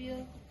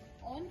Namibia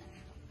on.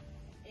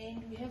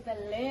 And we have the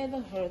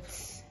leather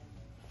hats.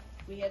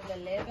 We have the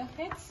leather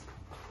hats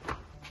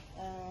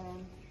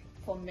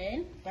for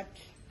men, but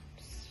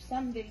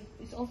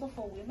it's also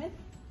for women.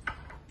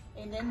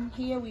 And then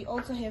here we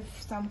also have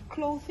some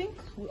clothing.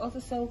 We also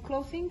sell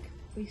clothing.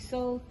 We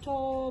sell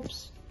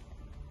tops,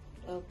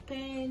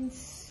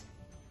 pants,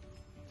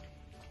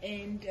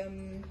 and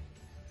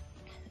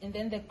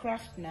then the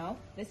craft now.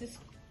 This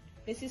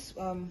is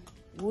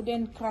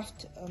wooden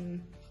craft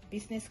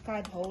business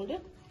card holder.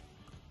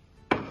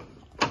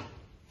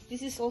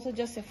 This is also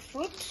just a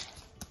fruit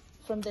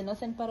from the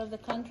northern part of the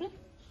country.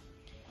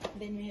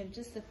 Then we have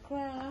just the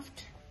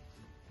craft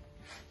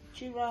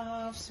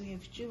giraffes. We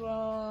have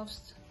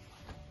giraffes.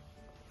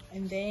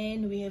 And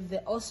then we have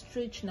the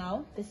ostrich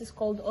now. This is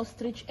called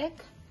ostrich egg.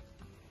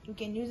 You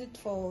can use it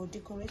for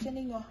decoration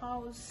in your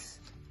house,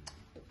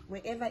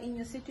 wherever, in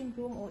your sitting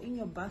room or in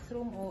your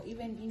bathroom or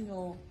even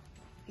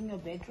in your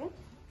bedroom.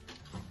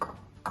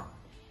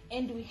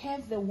 And we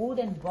have the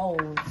wooden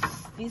bowls.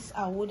 These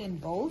are wooden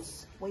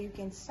bowls where you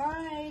can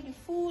side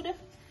food.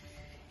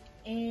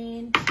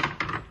 And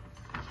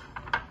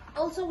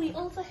we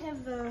also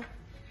have the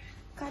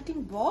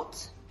cutting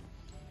boards.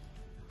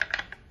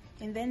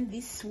 And then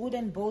these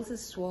wooden bowls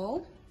as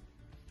well,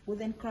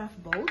 wooden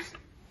craft bowls,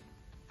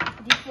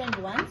 different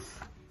ones.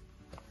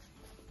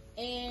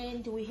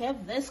 And we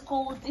have this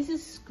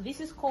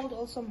is called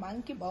also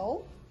monkey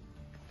bowl,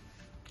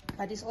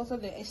 but it's also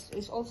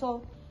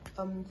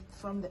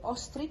from the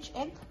ostrich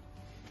egg,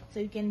 so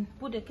you can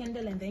put a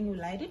candle and then you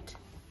light it.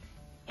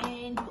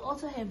 And we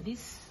also have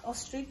this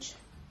ostrich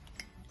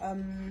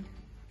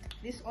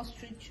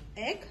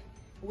egg,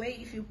 where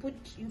if you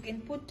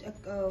can put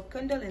a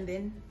candle and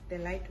then the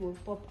light will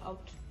pop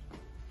out.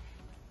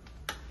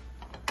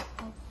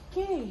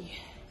 Okay.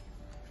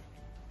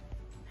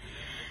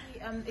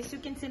 As you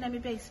can see,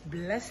 Namibia is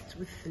blessed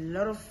with a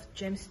lot of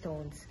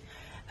gemstones.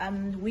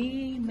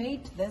 We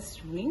made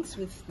these rings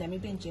with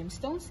Namibian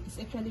gemstones. It's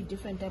actually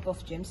different type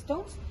of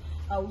gemstones.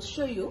 I will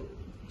show you.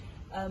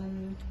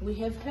 We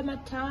have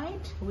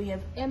hematite, we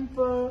have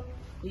emperor,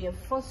 we have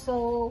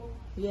fossil,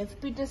 we have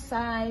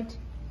petersite,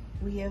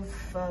 we have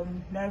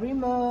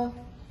marima,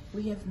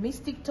 We have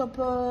mystic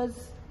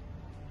topaz.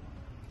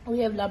 We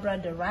have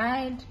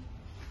labradorite.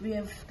 We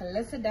have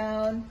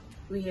chalcedony.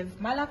 We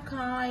have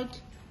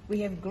malachite.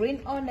 We have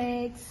green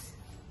onyx.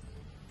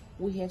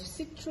 We have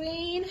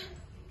citrine.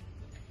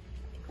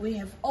 We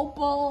have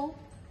opal.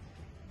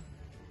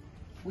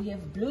 We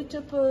have blue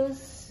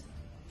topaz.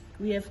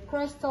 We have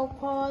crystal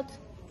quartz.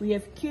 We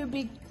have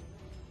cubic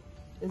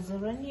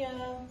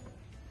zirconia.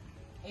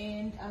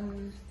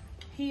 And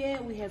here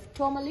we have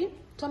tourmaline.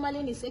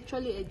 Tourmaline is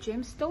actually a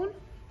gemstone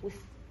with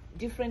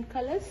different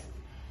colors.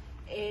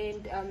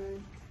 And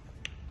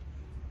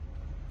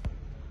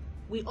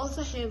we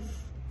also have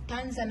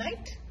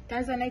tanzanite.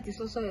 Tanzanite is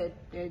also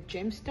a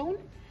gemstone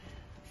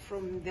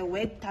from the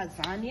word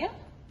Tanzania.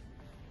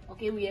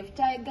 Okay, we have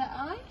tiger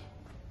eye.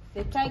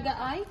 The tiger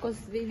eye, because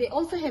they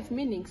also have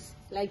meanings.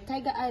 Like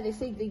tiger eye, they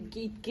say they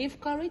give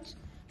courage,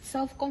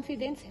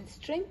 self-confidence, and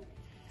strength.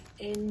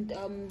 And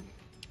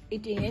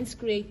it enhances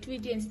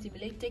creativity and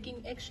stimulates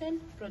taking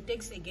action,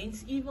 protects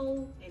against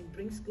evil, and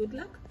brings good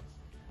luck.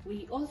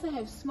 We also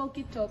have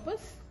smoky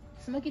topaz.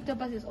 Smoky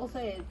topaz is also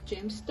a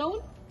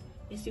gemstone,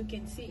 as you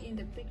can see in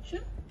the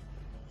picture.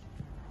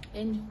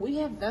 And we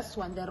have this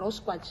one, the rose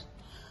quartz.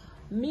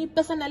 Me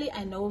personally,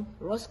 I know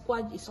rose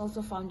quartz is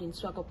also found in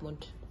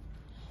Swakopmund,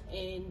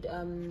 and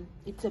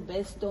it's a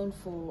best stone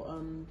for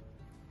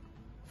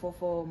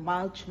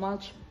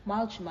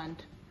mulchmund.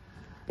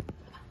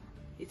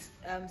 It's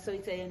so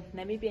it's a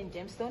Namibian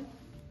gemstone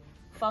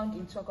found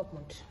in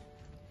Swakopmund.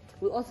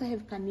 We also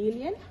have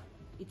carnelian.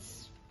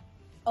 It's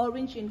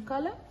orange in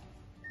color.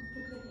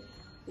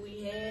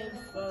 We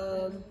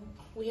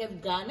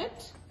have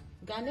garnet.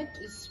 Garnet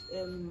is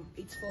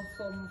it's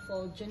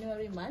for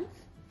January month.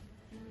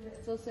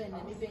 It's also a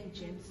Namibian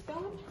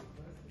gemstone.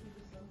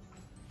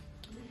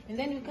 And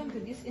then we come to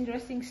this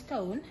interesting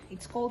stone.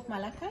 It's called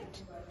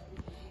malachite.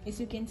 As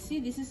you can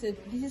see, this is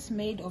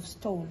made of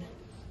stone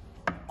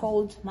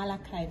called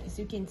malachite. As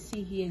you can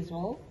see here as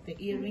well, the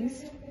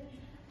earrings.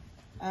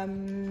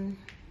 And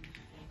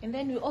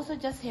then we also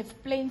just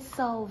have plain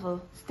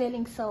silver,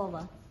 sterling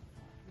silver.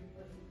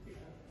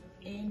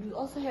 And we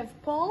also have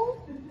pearl.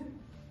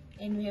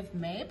 And we have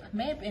map.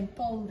 Map and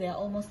pearl, they are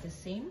almost the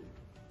same.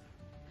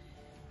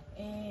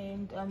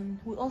 And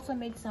we also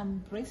made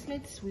some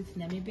bracelets with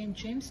Namibian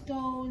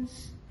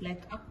gemstones.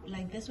 Like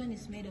this one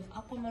is made of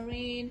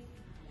aquamarine.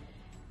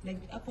 Like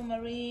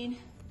aquamarine.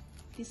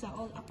 These are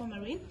all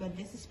aquamarine, but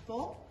this is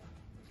pearl.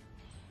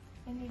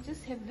 And we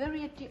just have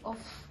variety of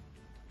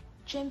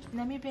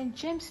Namibian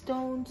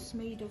gemstones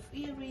made of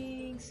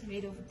earrings,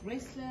 made of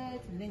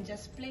bracelets, and then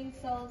just plain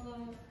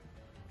silver.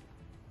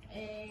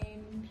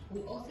 And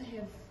we also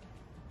have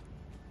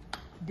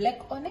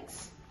black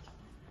onyx.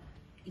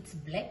 It's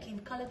black in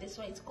color, that's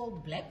why it's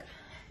called black.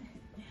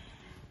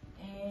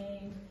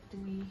 And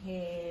we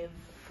have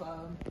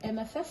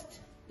amethyst.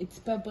 It's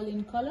purple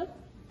in color.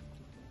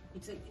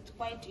 It's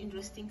quite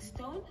interesting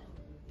stone.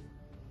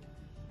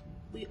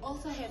 We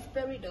also have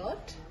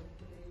peridot.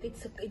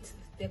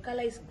 The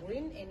color is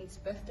green and its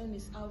birthstone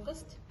is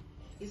August.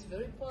 It's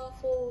very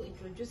powerful. It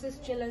reduces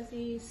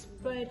jealousy,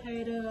 spread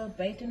hatred,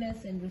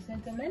 bitterness, and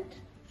resentment.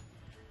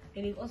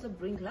 And it also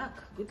brings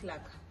luck, good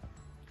luck.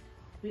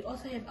 We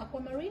also have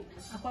aquamarine.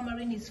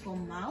 Aquamarine is for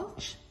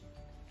mulch.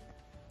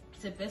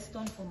 It's a best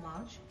stone for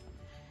mulch.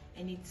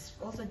 And it's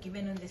also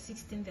given on the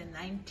 16th and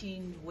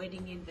 19th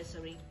wedding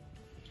anniversary.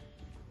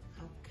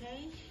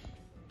 Okay,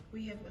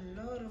 we have a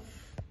lot of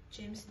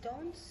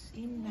gemstones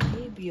in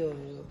Namibia.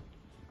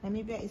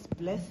 Namibia is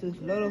blessed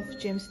with a lot of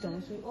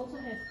gemstones. We also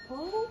have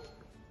pearl.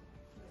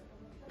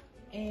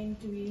 And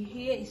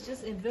here is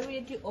just a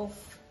variety of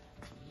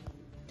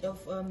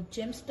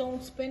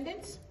gemstones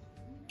pendants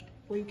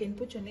where you can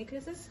put your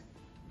necklaces.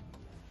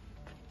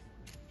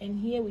 And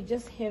here we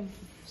just have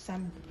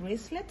some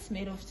bracelets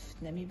made of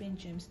Namibian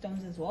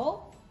gemstones as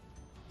well.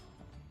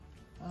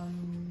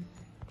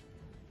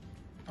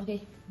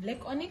 Okay,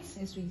 black onyx,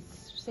 as we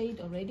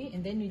said already,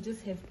 and then we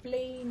just have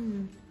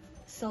plain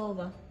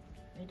silver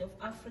made of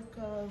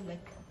Africa,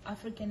 like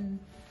African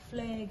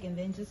flag, and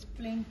then just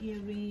plain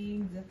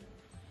earrings.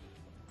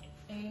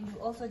 And we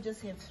also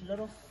just have a lot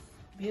of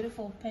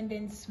beautiful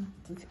pendants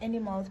with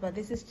animals, but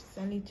this is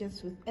only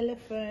just with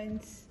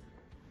elephants.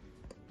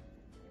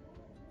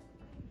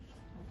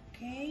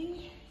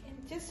 Okay,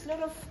 and just a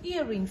lot of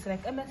earrings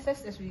like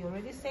amethyst, as we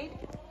already said.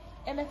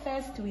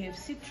 Amethyst, we have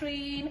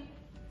citrine,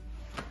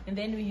 and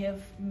then we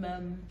have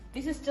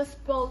this is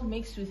just pearl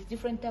mixed with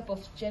different type of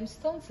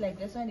gemstones. Like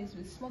this one is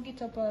with smoky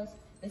topaz,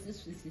 this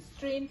is with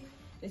citrine,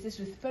 this is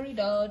with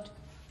peridot,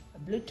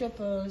 blue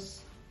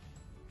topaz,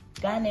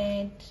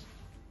 garnet,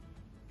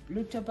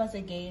 blue topaz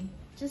again.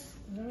 Just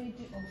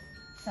variety of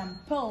some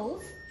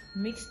pearls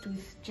mixed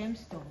with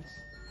gemstones.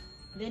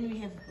 Then we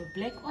have a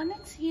black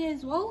onyx here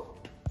as well.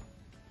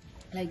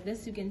 Like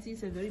this, you can see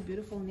it's a very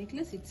beautiful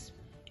necklace. It's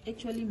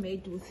actually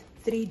made with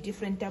 3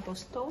 different type of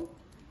stone.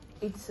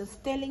 It's a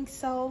sterling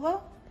silver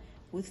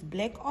with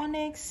black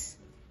onyx,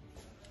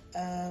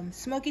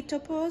 smoky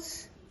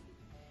topaz,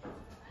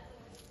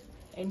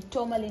 and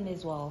tourmaline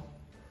as well,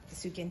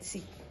 as you can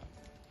see.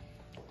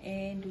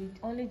 and we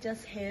only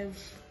just have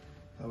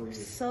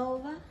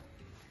silver.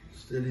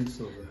 Sterling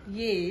silver.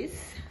 Yes,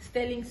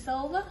 sterling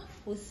silver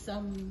with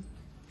some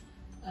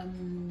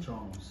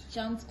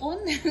charms on.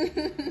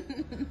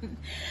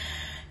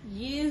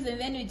 Yes, and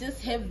then we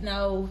just have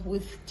now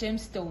with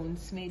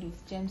gemstones, made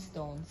with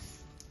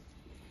gemstones.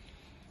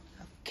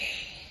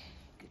 Okay,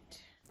 good.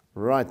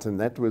 Right, and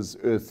that was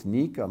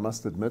Earthnique. I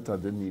must admit, I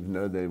didn't even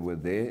know they were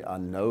there. I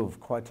know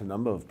of quite a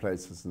number of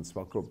places in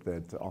Swakopmund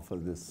that offer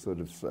this sort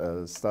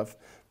of stuff,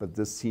 but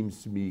this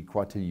seems to be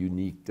quite a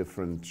unique,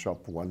 different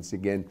shop once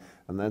again,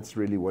 and that's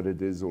really what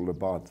it is all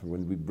about.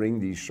 When we bring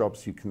these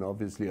shops, you can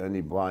obviously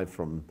only buy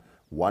from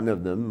one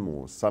of them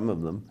or some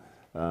of them,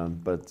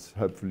 but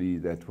hopefully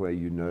that way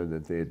you know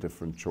that there are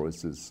different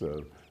choices.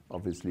 So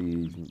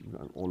obviously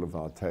all of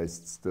our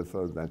tastes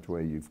differ. That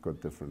way you've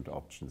got different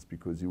options,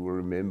 because you will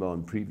remember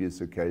on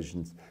previous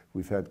occasions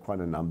we've had quite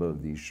a number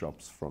of these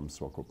shops from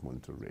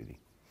Swakopmund already.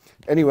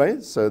 Anyway,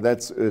 so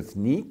that's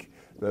Earthnique.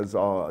 Those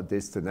are our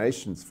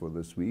destinations for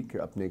this week.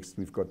 Up next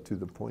we've got To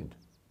The Point.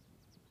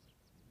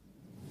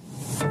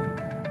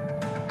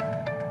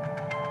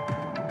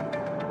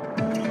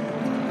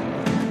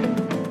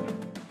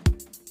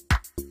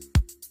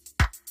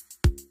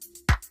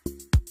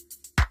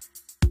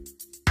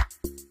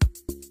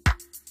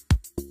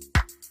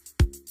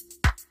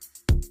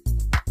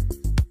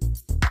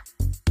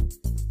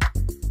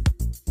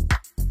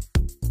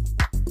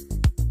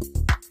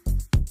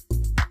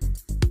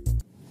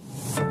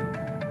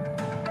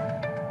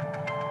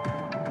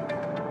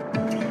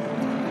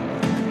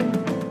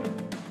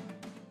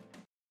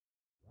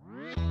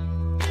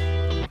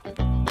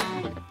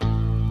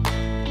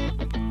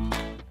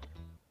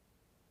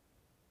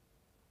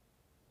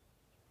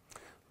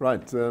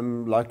 Right,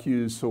 like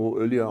you saw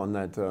earlier on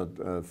that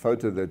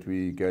photo that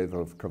we gave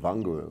of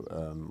Kavango,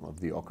 of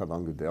the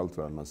Okavango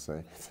Delta, I must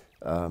say,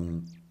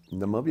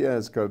 Namibia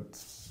has got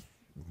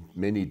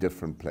many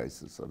different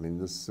places. I mean,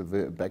 this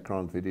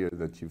background video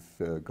that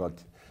you've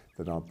got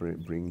that I'll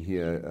bring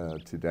here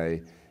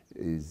today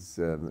is,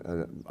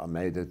 I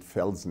made at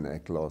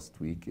Velsenack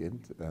last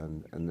weekend,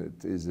 and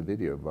it is a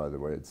video, by the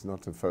way, it's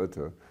not a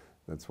photo.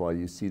 That's why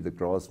you see the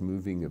grass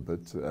moving a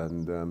bit,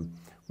 and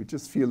we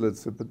just feel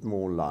it's a bit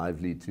more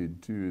lively to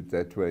do it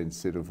that way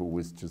instead of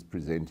always just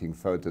presenting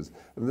photos.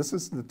 And this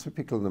is the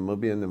typical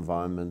Namibian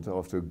environment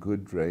after a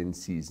good rain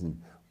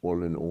season,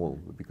 all in all,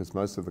 because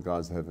most of the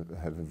guys have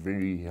a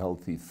very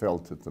healthy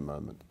veld at the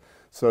moment.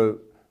 So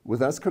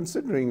with us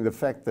considering the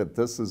fact that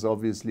this is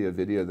obviously a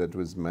video that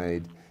was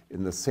made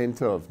in the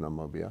center of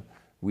Namibia,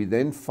 we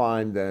then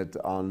find that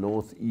our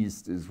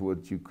northeast is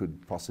what you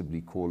could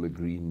possibly call a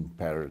green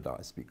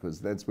paradise, because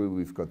that's where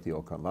we've got the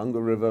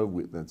Okavango River,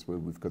 that's where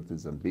we've got the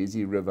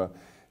Zambezi River,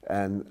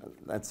 and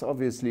that's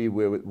obviously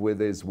where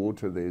there's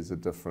water, there's a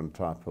different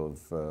type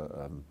of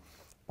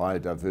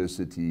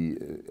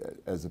biodiversity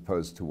as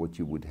opposed to what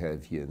you would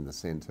have here in the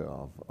center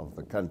of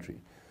the country.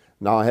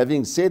 Now,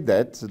 having said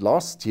that,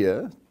 last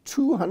year,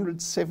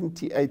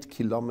 278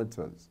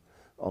 kilometers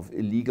of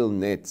illegal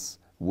nets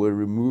were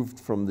removed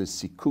from the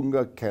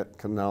Sikunga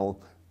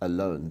Canal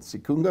alone.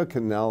 Sikunga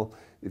Canal,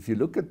 if you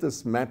look at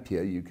this map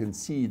here, you can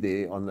see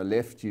there on the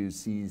left you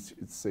see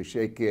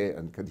Sesheke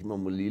and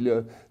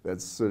Katimamulilo,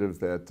 that's sort of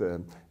that,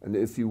 and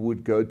if you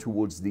would go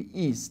towards the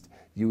east,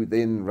 you would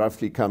then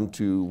roughly come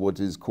to what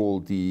is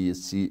called the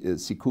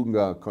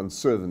Sikunga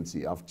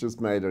Conservancy. I've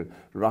just made a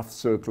rough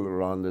circle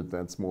around it,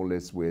 that's more or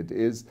less where it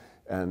is,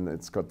 and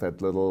it's got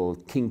that little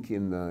kink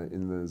in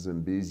the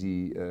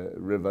Zambezi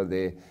River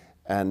there.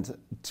 And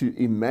to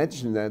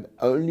imagine that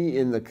only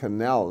in the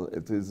canal,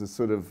 it is a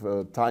sort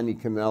of tiny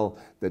canal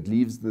that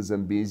leaves the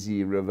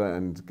Zambezi River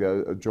and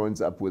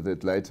joins up with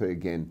it later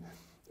again.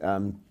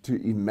 To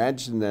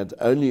imagine that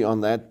only on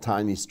that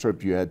tiny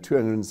strip you had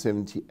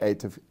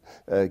 278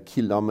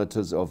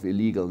 kilometers of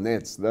illegal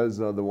nets.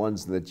 Those are the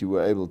ones that you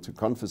were able to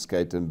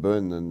confiscate and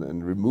burn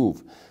and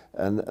remove.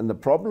 And the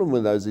problem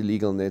with those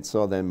illegal nets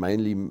are they're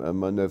mainly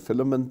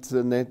monofilament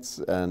nets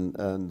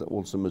and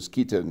also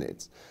mosquito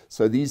nets.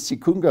 So these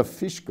Sikunga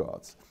Fish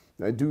Guards,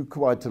 they do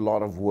quite a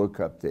lot of work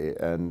up there,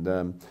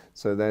 and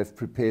so they've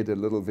prepared a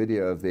little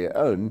video of their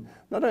own,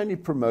 not only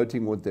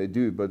promoting what they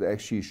do, but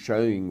actually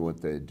showing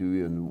what they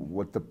do and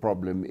what the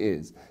problem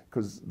is.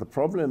 Because the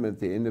problem at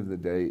the end of the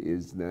day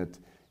is that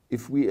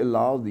if we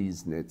allow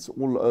these nets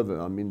all over,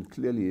 I mean,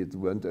 clearly it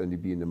won't only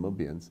be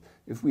Namibians,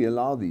 if we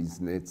allow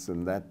these nets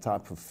and that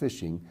type of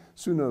fishing,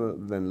 sooner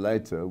than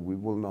later we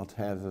will not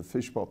have a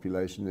fish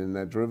population in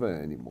that river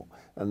anymore.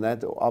 And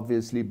that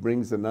obviously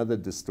brings another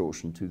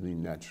distortion to the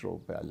natural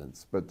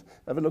balance. But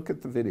have a look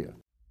at the video.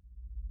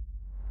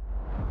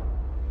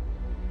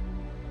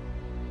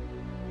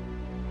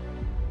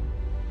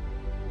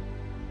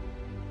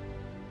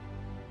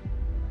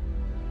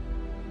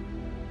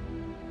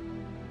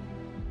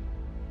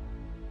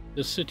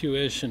 The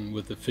situation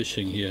with the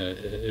fishing here,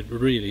 it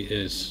really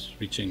is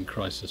reaching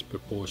crisis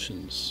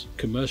proportions.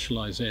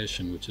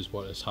 Commercialization, which is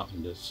what has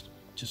happened, has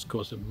just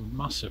caused a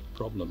massive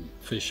problem.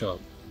 Fish are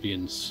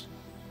being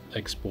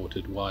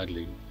exported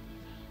widely,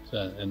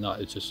 and that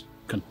is just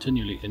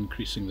continually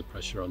increasing the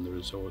pressure on the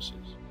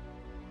resources.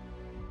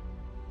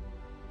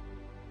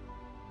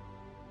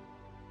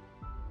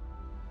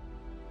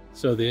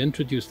 So they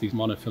introduced these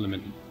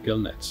monofilament gill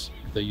nets.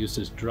 They're used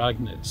as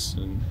drag nets,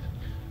 and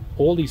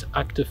all these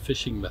active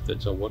fishing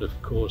methods are what have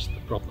caused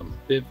the problem.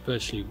 They've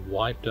virtually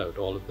wiped out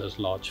all of those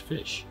large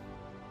fish.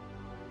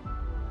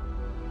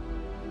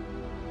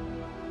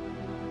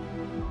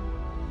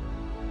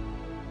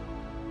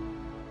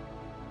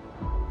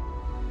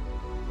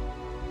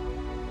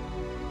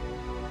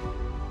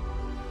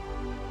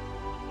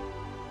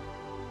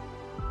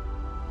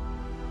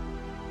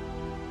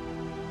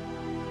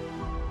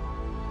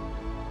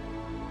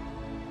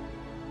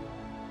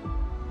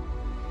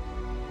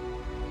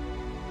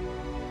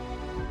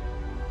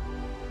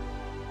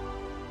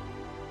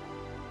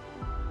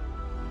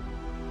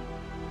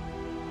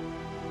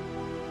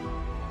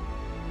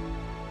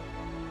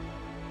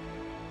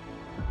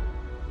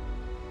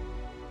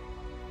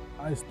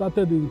 I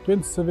started in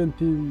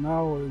 2017.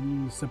 Now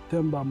in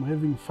September, I'm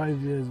having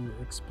 5 years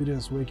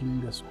experience working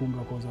in the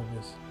Sikunga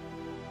Conservancy.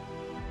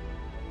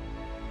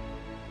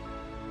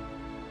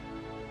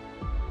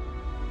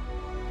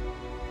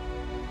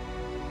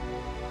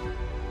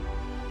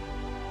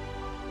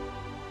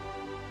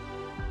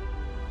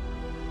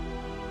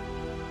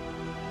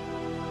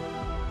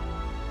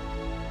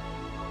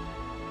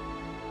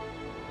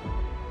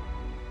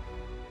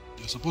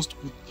 You're supposed to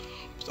put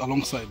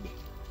alongside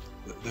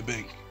the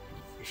bank.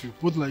 If you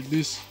put like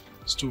this,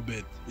 it's too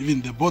bad.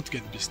 Even the boat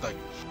can be stuck.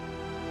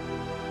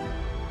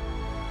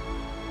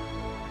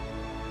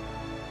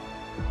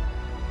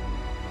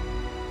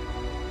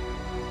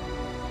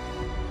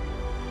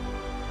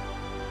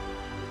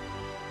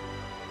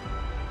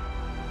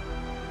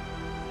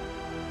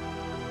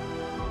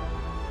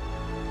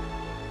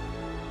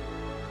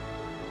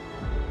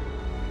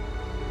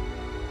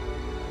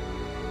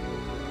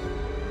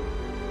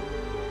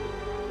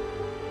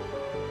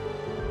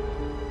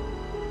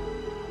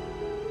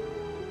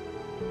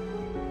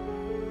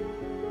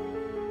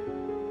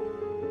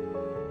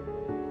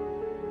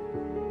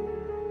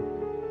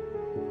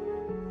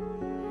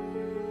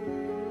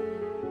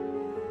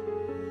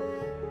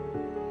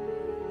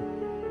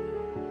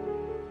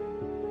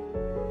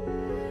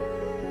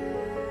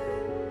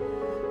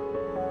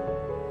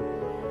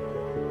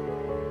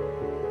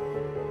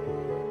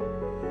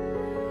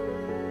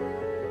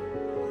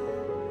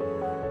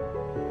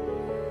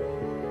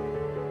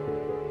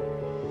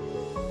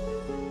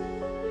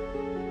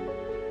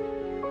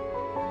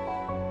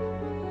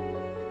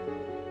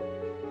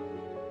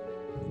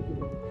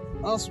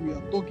 Us, we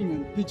are talking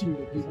and teaching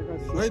the people,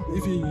 right?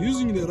 If you're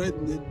using the right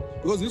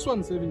net, because this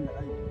one's saving the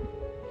ID,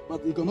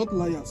 but you cannot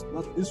lie us,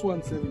 but this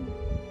one's saving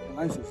a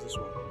license, this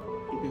one.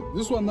 Okay,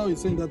 this one now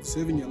is saying that it's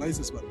saving a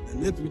license, but the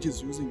net which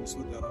is using is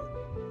not allowed.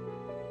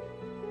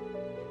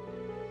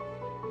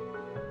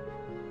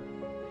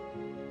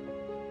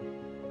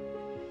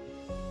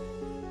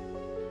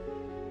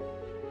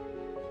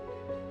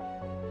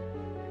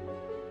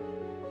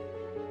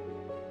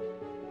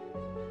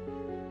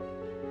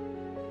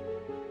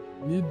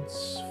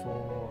 Needs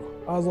for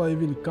other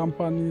even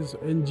companies,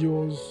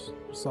 NGOs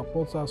to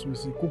support us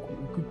with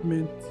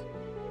equipment.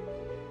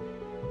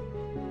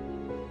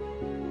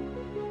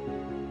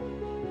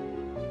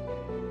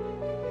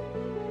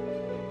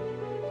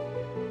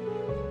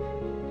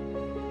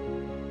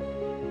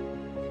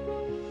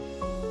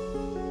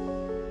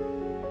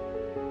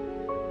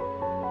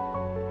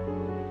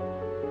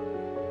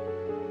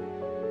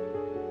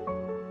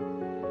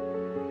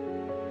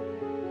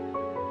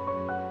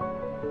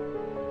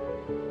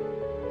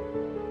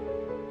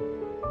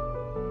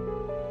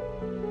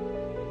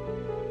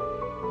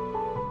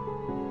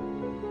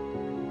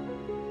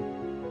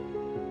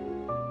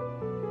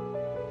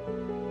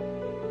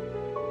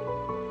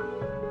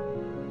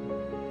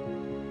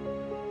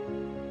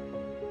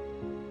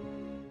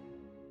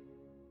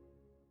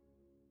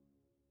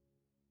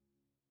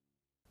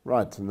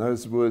 Right, and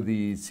those were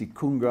the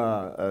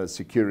Sikunga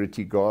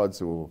security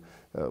guards, or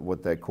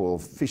what they call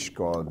fish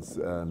guards,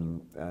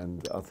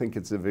 and I think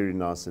it's a very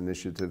nice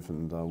initiative,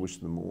 and I wish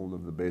them all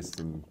of the best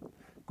and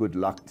good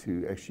luck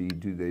to actually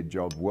do their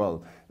job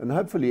well, and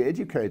hopefully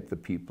educate the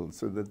people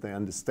so that they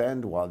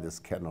understand why this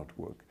cannot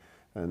work.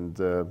 And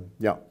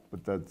yeah,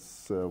 but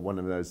that's one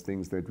of those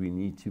things that we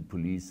need to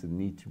police and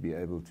need to be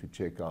able to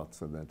check out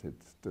so that it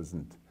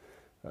doesn't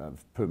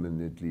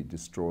permanently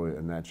destroy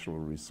a natural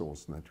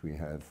resource that we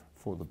have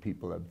for the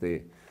people up there.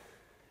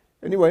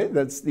 Anyway,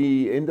 that's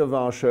the end of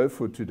our show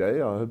for today.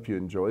 I hope you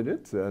enjoyed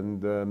it,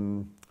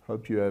 and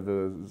hope you have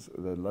a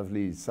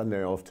lovely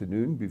Sunday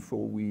afternoon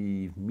before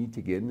we meet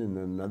again in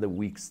another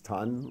week's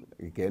time,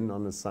 again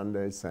on a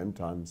Sunday, same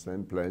time,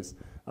 same place.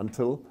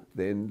 Until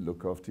then,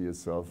 look after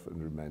yourself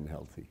and remain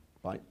healthy.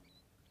 Bye.